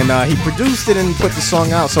 And then he produced it and put the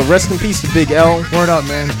song out. So rest in peace to Big L. Word up,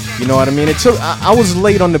 man. You know what I mean? I was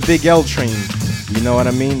late on the Big L train. You know what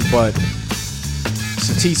I mean? But. It's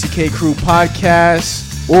the TCK Krew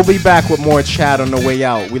podcast. We'll be back with more chat on the way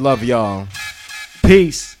out. We love y'all.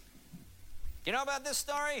 Peace. You know about this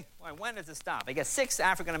story? Well, when does it stop? I guess 6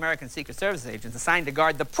 African-American Secret Service agents assigned to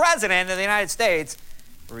guard the President of the United States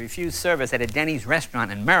were refused service at a Denny's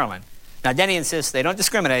restaurant in Maryland. Now, Denny insists they don't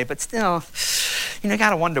discriminate, but still, you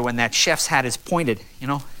gotta wonder when that chef's hat is pointed,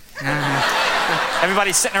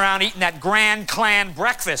 Everybody's sitting around eating that Grand Clan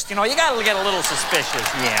breakfast. You gotta get a little suspicious.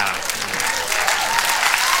 Yeah.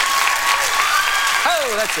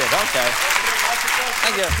 Oh, that's it. Okay.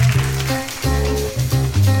 Thank you.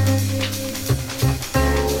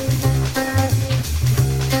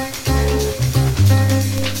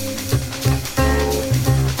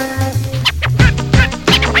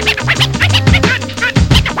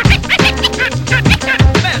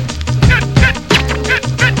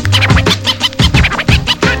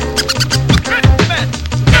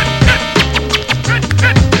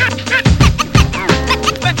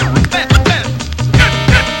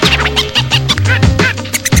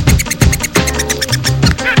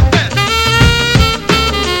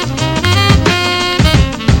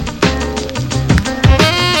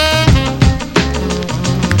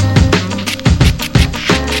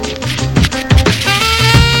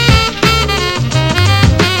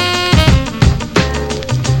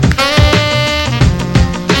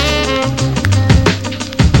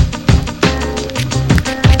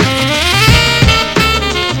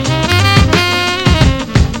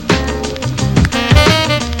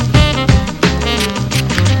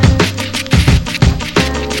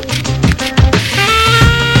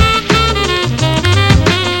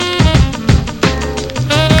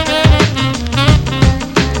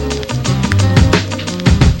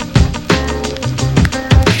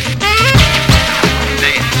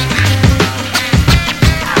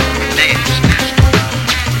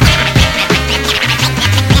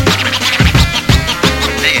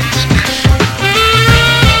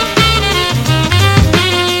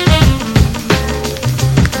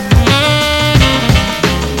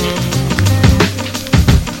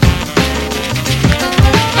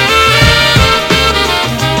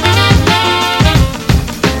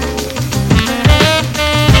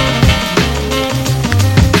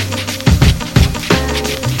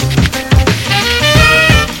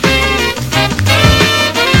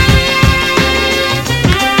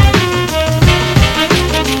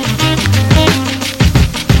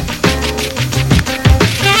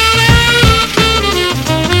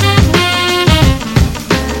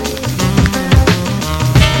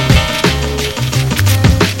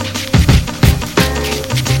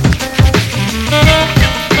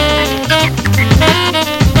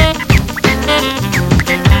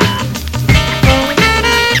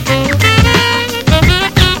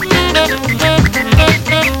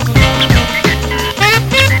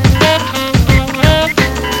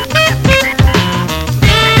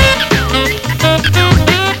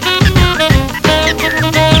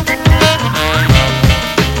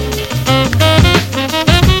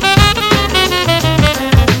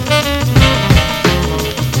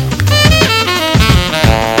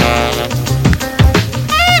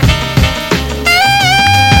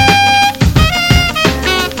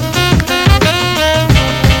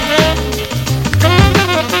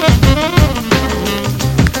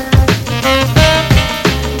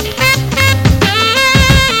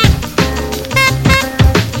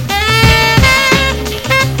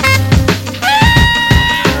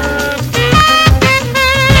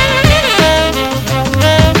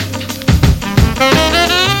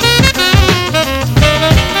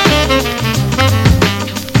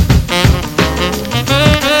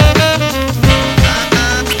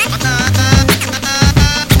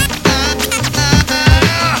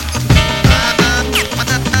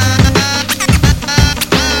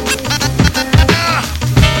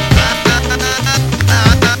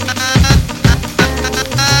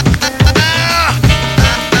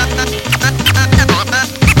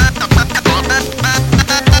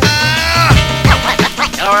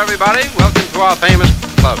 everybody. Welcome to our famous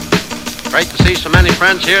club. Great to see so many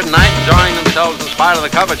friends here tonight enjoying themselves in spite of the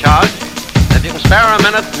cover charge. If you can spare a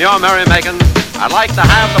minute from your merrymaking, I'd like to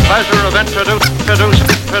have the pleasure of introducing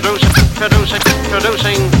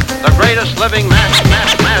the greatest living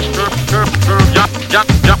master of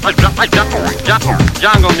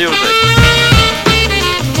jungle music.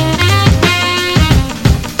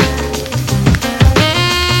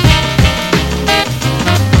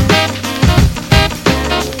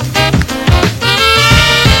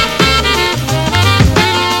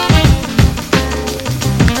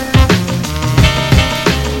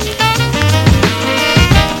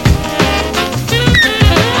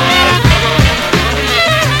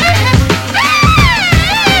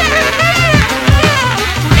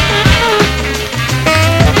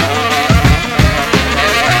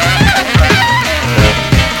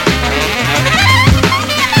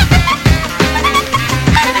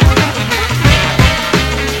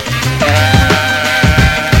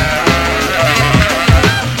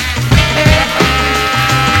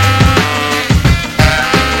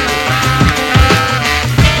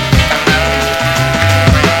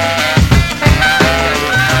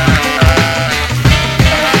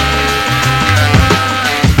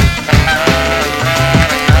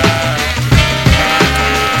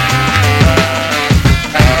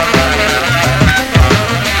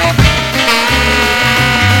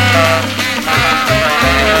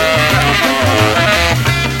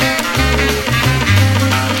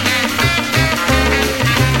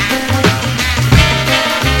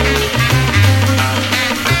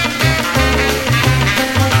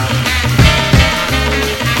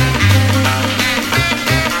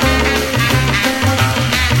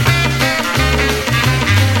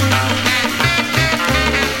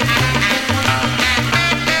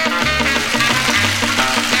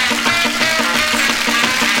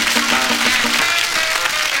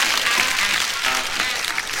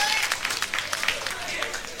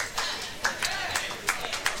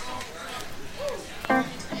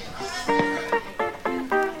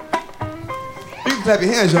 Clap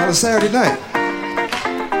your hands, y'all. It's Saturday night.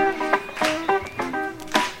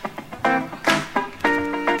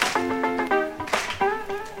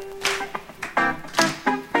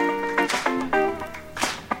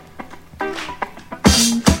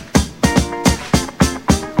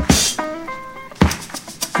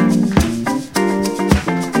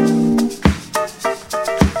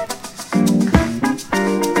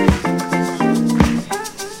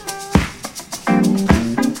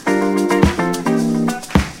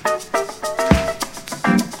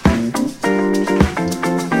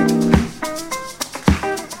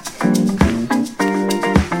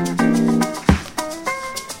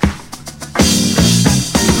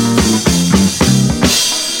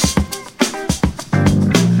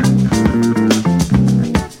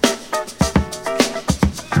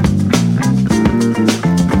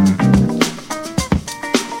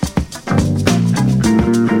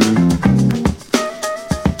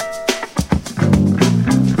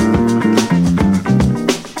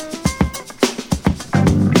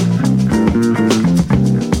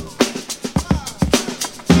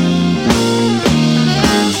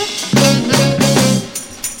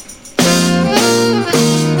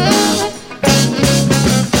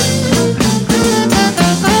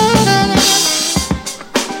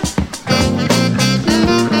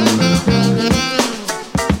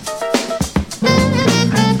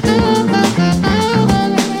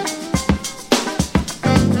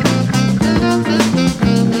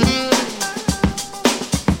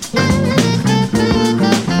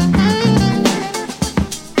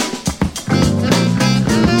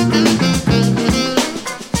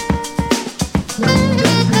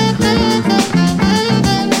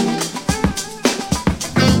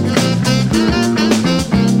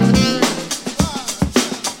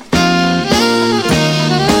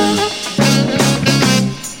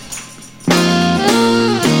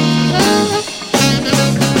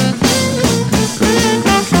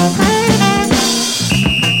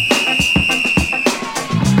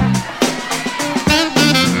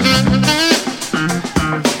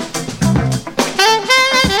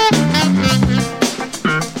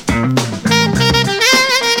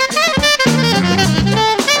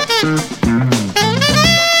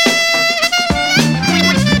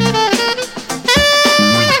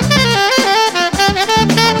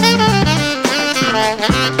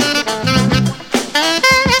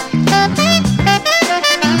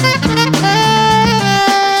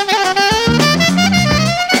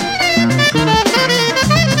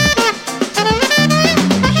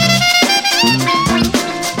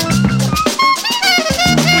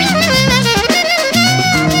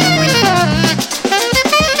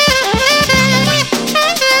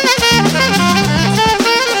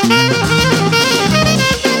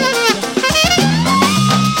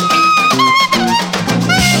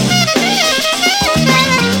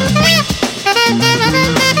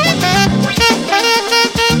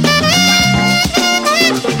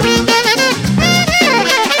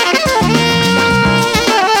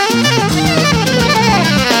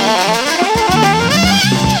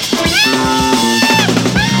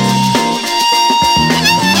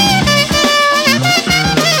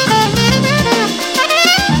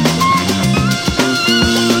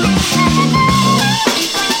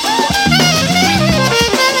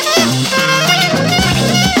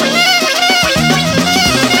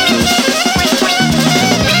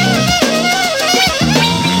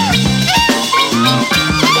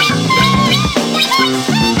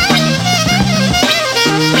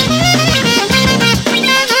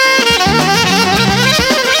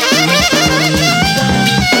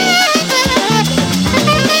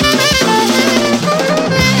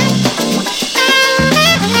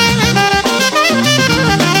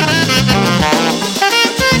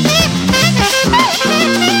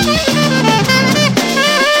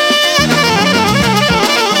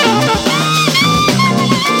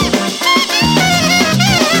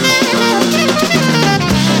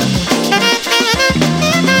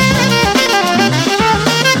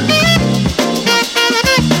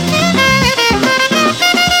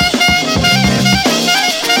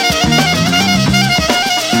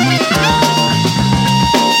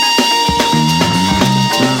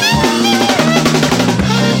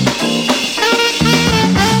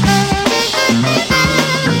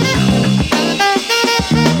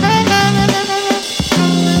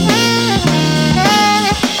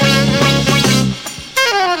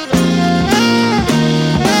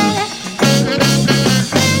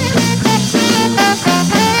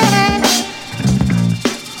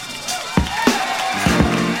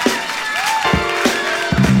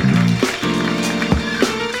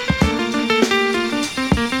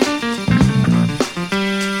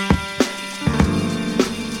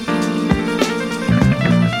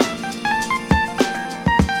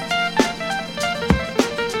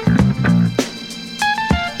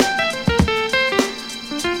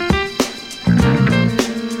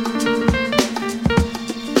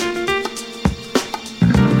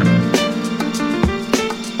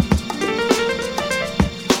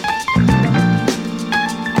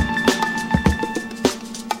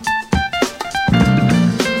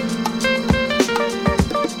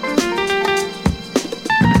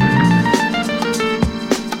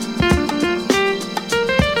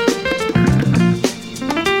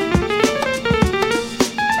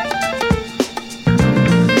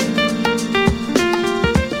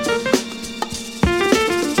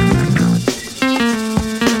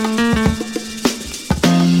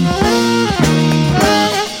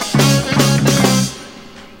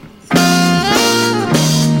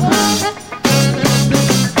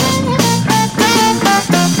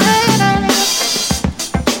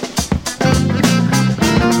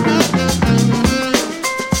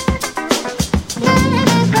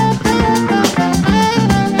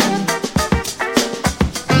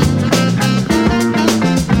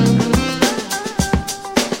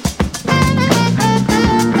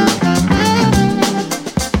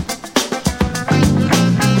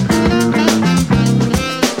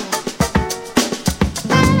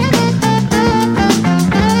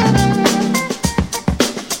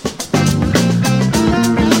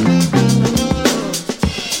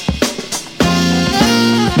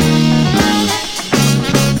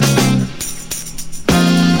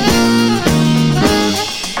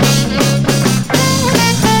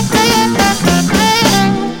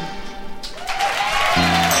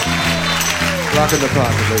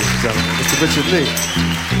 closet, ladies and gentlemen. Mr. Richard Lee.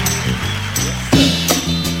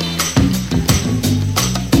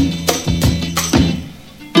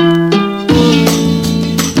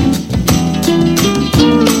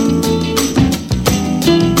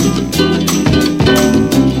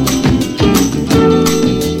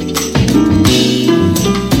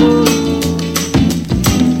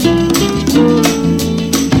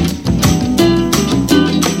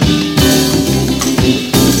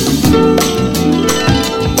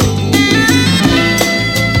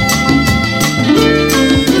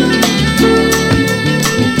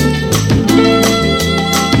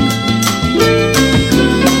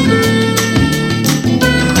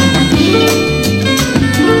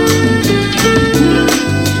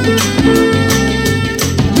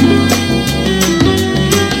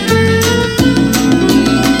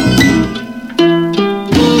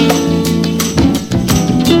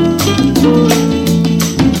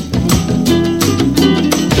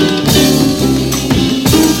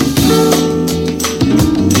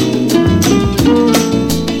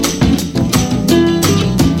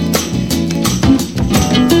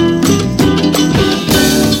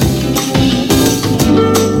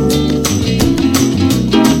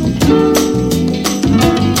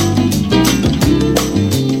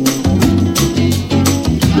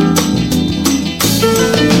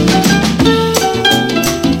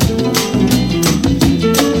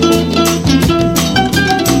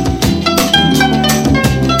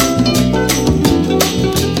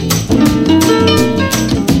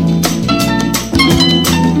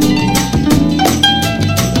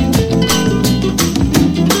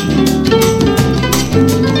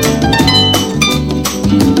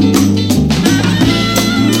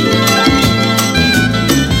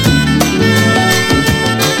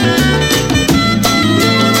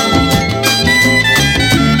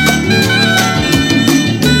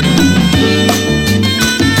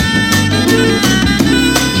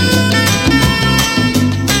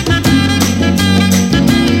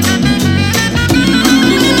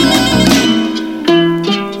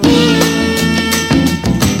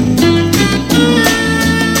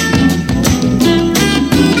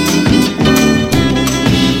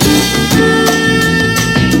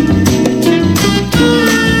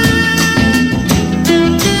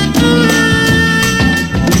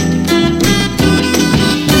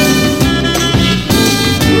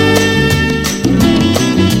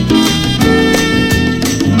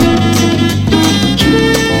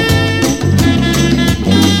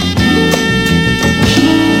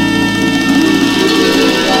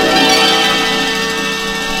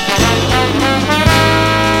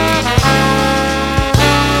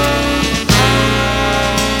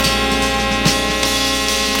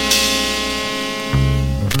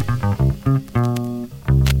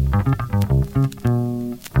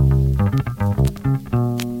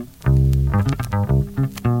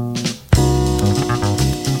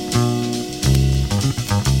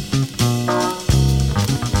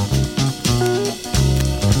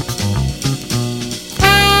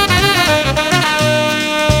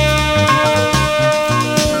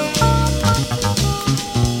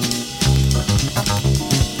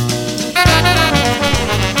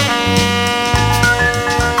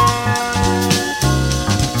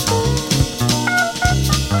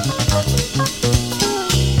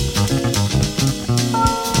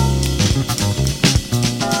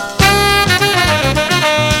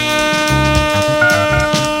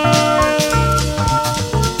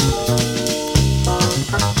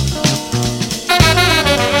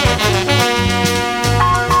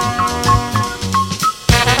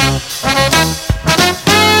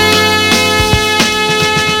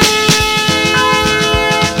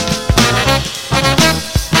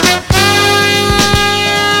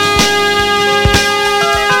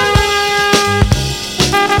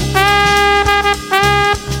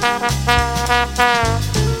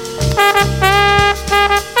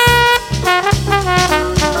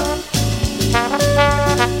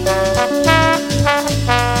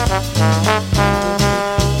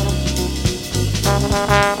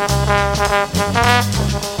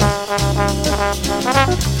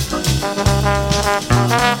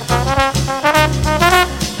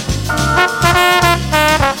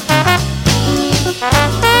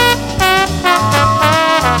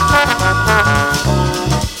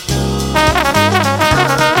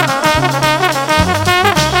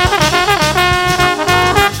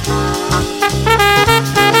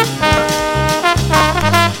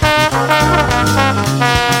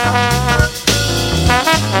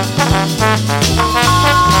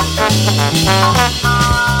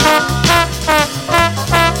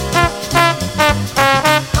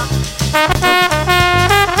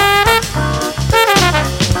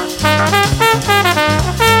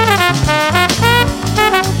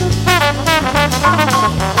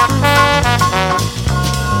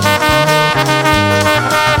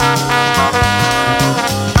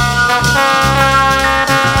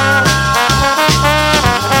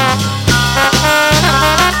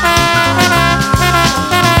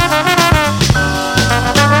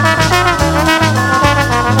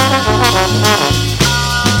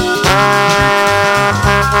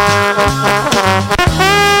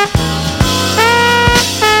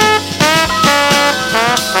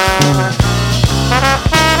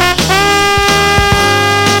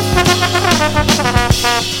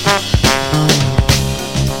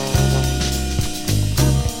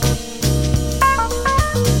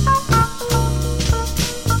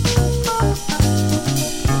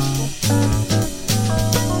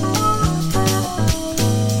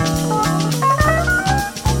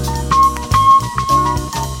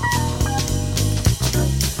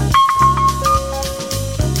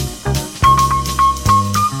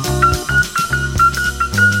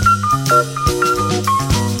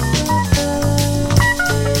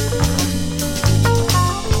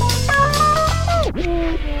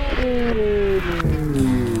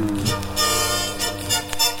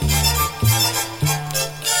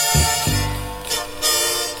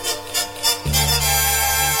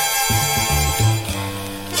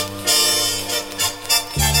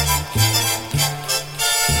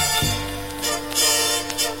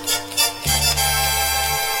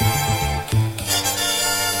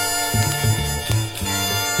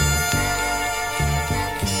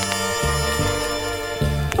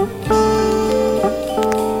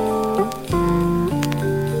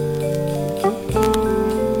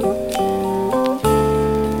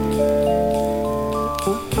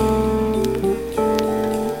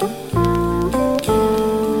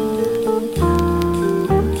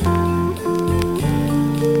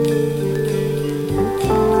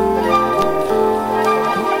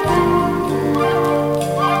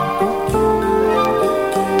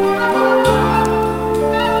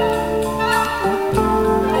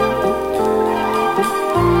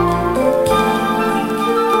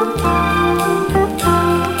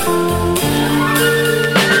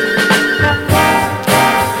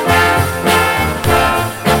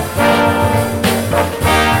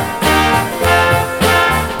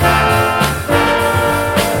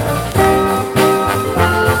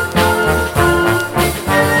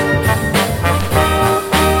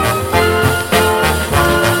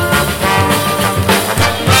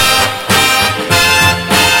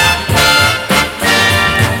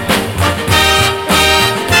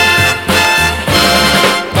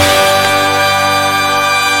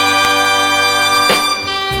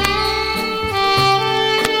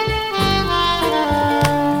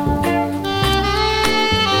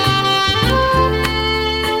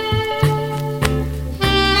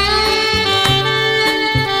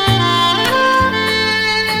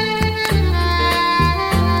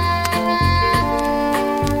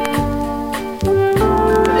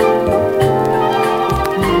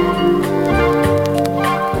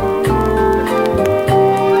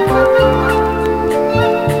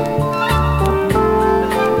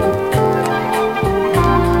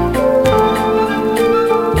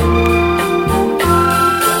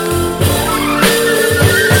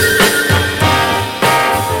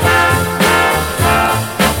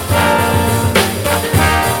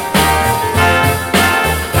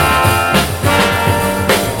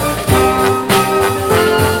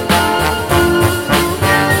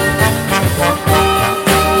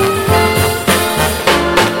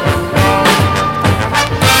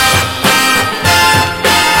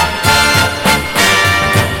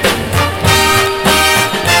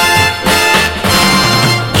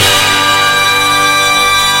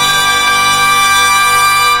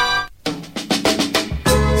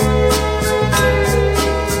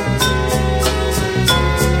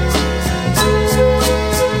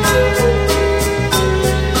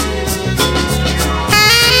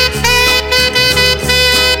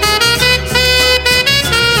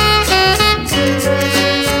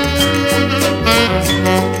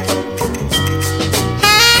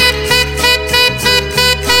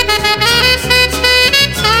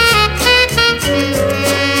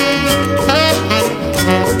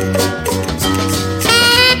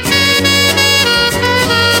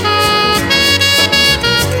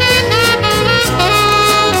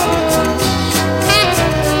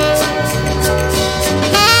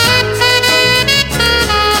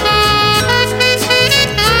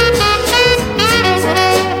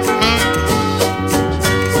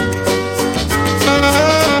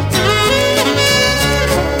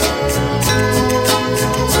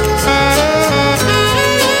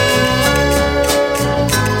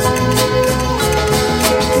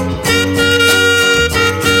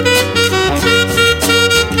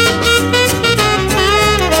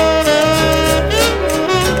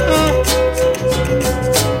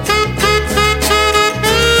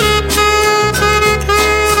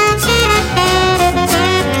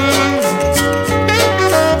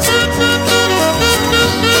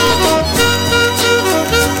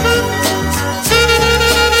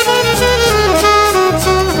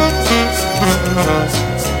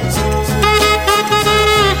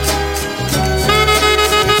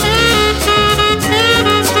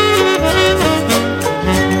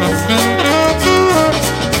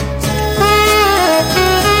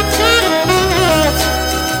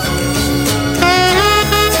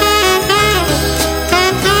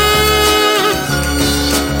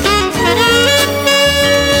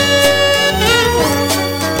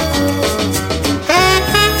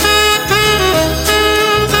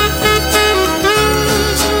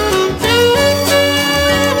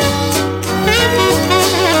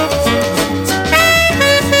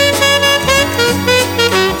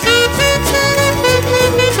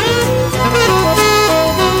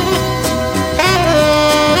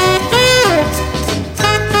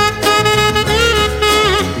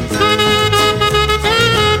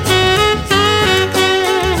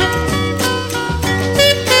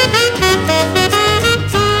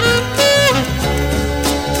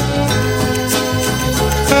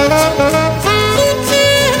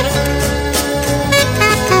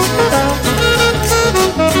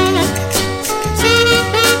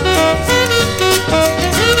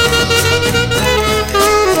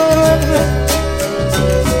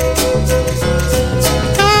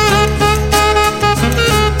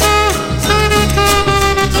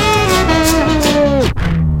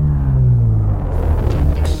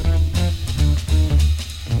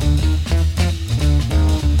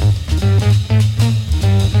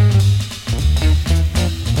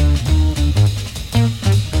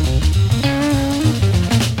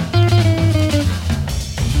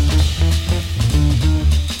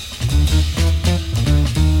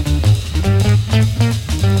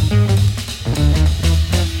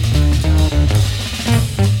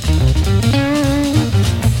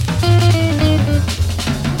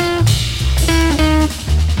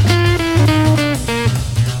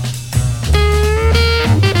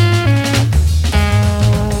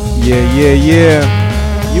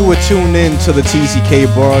 Yeah. You were tuned in to the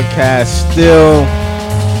TCK broadcast. Still,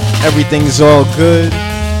 everything's all good.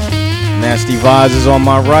 Nasty Vibes is on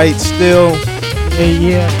my right still.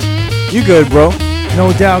 Yeah. You good, bro?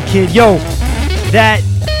 No doubt, kid. Yo, that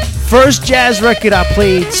first jazz record I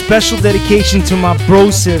played, special dedication to my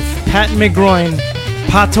brosif, Pat McGroin,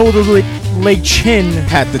 Pato the Lake Chin.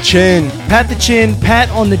 Pat the Chin. Pat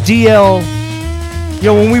on the DL.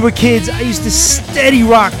 Yo, when we were kids, I used to steady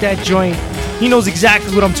rock that joint. He knows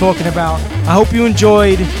exactly what I'm talking about. I hope you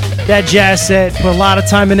enjoyed that jazz set. Put a lot of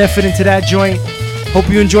time and effort into that joint. Hope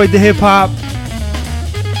you enjoyed the hip hop.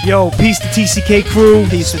 Yo, peace to TCK Krew.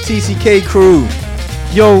 Peace to TCK Krew.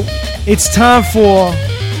 Yo, it's time for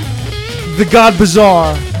the God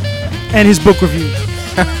Bzar and his book review.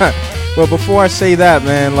 Well, before I say that,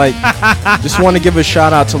 man, just want to give a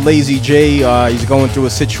shout out to Lazy J. He's going through a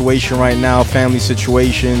situation right now, family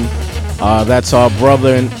situation. That's our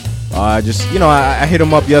brother, and I hit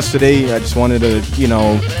him up yesterday. I just wanted to,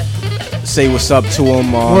 say what's up to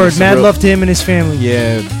him. Word, mad love to him and his family.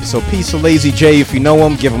 Yeah, so peace to Lazy J. If you know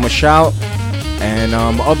him, give him a shout. And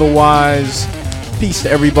otherwise, peace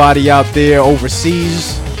to everybody out there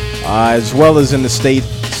overseas, as well as in the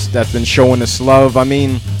States that's been showing us love. I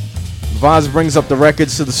mean, Vaz brings up the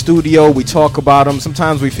records to the studio. We talk about them.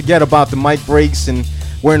 Sometimes we forget about the mic breaks and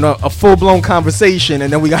we're in a full-blown conversation,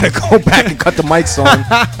 and then we gotta go back and cut the mics on.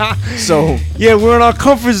 So yeah, we're in our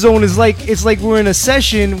comfort zone. It's like we're in a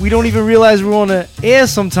session. We don't even realize we're on the air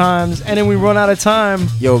sometimes, and then we run out of time.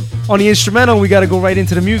 Yo, on the instrumental, we gotta go right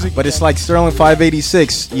into the music. But it's like Sterling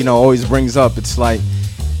 586, always brings up. It's like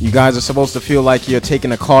you guys are supposed to feel like you're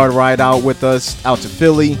taking a car ride out with us out to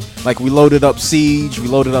Philly. Like we loaded up Siege, we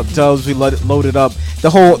loaded up Dubs, we loaded up the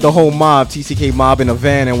whole mob, TCK mob in a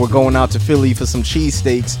van, and we're going out to Philly for some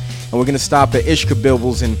cheesesteaks, and we're gonna stop at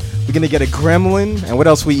Ishkabibble's, and we're gonna get a gremlin. And what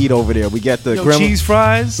else we eat over there? We get the gremlin cheese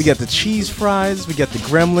fries. We get the cheese fries. We get the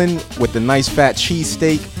gremlin with the nice fat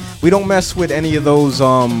cheesesteak. We don't mess with any of those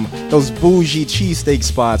bougie cheesesteak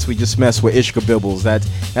spots. We just mess with Ishkabibble's. That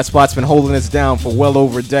spot's been holding us down for well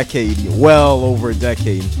over a decade.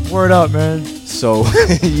 Word up, man. So,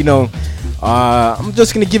 I'm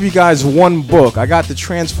just gonna give you guys one book. I got the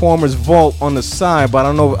Transformers Vault on the side, but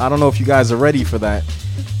I don't know if you guys are ready for that.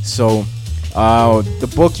 So,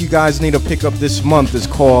 the book you guys need to pick up this month is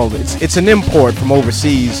called. It's an import from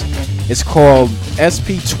overseas. It's called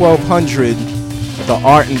SP1200. The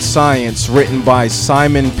Art and Science, written by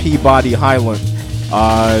Simon Peabody Highland.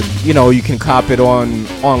 You can cop it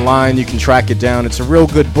online. You can track it down. It's a real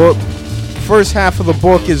good book. First half of the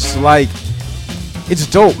book is it's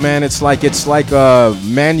dope, man. It's like a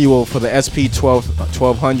manual for the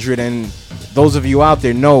SP1200. And those of you out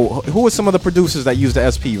there know who are some of the producers that use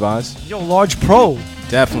the SP, Vaz? Yo, Large Pro.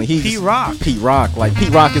 Definitely, he's Pete Rock. Pete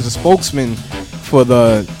Rock is a spokesman for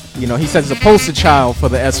the. He says the poster child for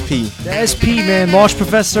the SP. The SP, man, Large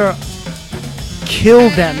Professor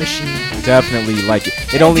killed that machine. Definitely,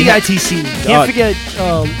 it only DITC. Can't forget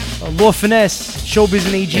Law Finesse, Showbiz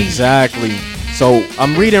and AG. Exactly. So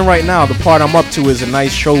I'm reading right now. The part I'm up to is a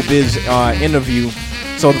nice Showbiz interview.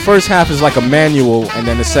 So the first half is like a manual, and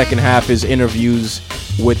then the second half is interviews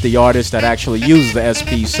with the artists that actually use the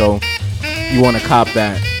SP. So you want to cop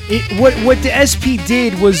that. What the SP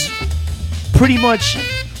did was pretty much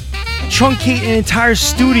truncate an entire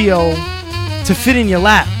studio to fit in your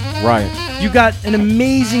lap. Right. You got an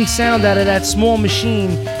amazing sound out of that small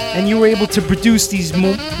machine, and you were able to produce these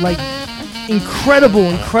incredible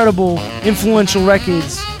influential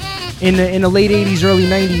records in the late 80s, early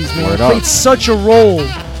 90s, man. It played such a role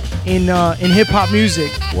in hip hop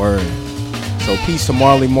music. Word. So peace to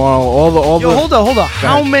Marley Marl. Hold up.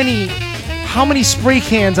 How many spray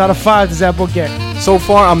cans out of 5 does that book get? So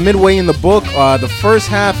far, I'm midway in the book. The first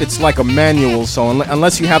half, it's like a manual. So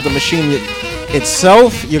unless you have the machine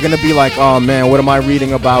itself, you're going to be like, oh man, what am I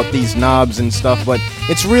reading about these knobs and stuff? But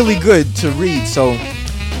it's really good to read. So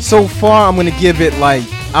far, I'm going to give it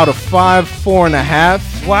out of 5,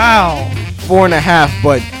 4.5. Wow. 4.5.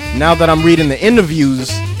 But now that I'm reading the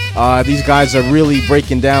interviews, these guys are really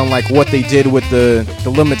breaking down what they did with the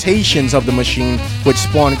limitations of the machine, which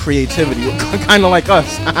spawned creativity, kind of like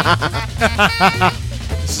us.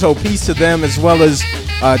 So peace to them, as well as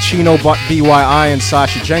Chino BYI and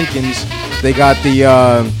Sasha Jenkins. They got the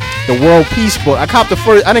World Peace book. I copped the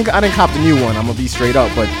first. I didn't cop the new one. I'm gonna be straight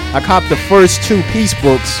up, but I copped the first 2 peace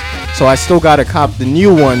books. So I still gotta cop the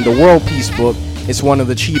new one, the World Peace book. It's one of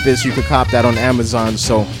the cheapest. You could cop that on Amazon.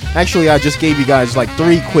 So actually, I just gave you guys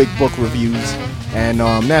 3 quick book reviews. And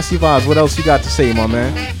Nasty Vibes, what else you got to say, my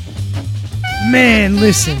man? Man,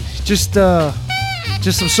 listen, just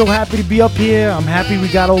I'm so happy to be up here. I'm happy we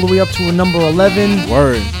got all the way up to a number 11.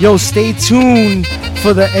 Word. Yo, stay tuned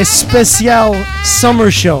for the Especial Summer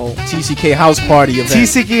Show. TCK House Party event.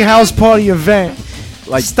 TCK House Party event.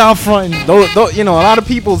 Like, stop fronting. Though, you know, a lot of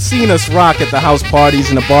people seen us rock at the house parties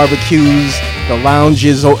and the barbecues, the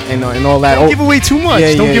lounges, and all that. Don't give away too much.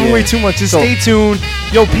 Don't give away too much. Just stay tuned.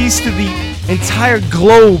 Yo, peace to the entire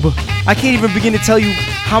globe. I can't even begin to tell you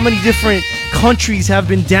how many different countries have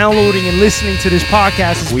been downloading and listening to this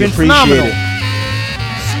podcast. It's been phenomenal.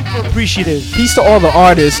 Super appreciative. Peace to all the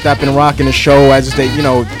artists that been rocking the show as they, you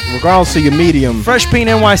know, regardless of your medium. Fresh Paint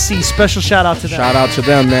NYC, special shout out to them. Shout out to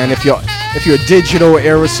them, man. If you're digital,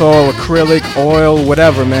 aerosol, acrylic, oil,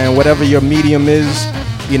 whatever, man, whatever your medium is,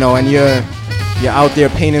 you know, and you're out there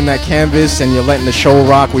painting that canvas and you're letting the show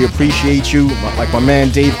rock, we appreciate you. Like my man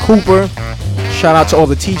Dave Cooper. Shout out to all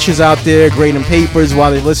the teachers out there grading papers while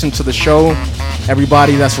they listen to the show.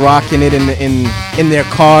 Everybody that's rocking it in their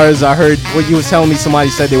cars. I heard what you was telling me. Somebody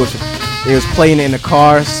said they was playing it in the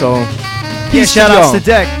car. So yeah, shout outs to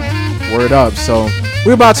Deck. Word up. So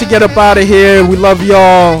we're about to get up out of here. We love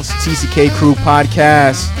y'all. It's TCK Krew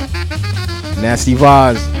Podcast. Nasty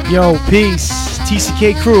Vaz. Yo, peace.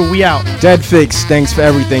 TCK Krew, we out. Dead Fix. Thanks for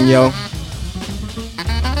everything, yo.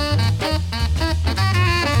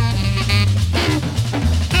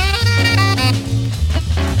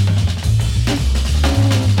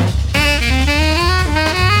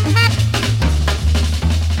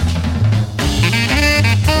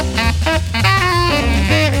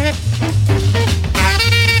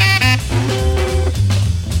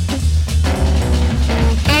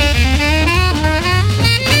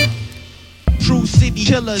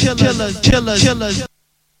 Killers.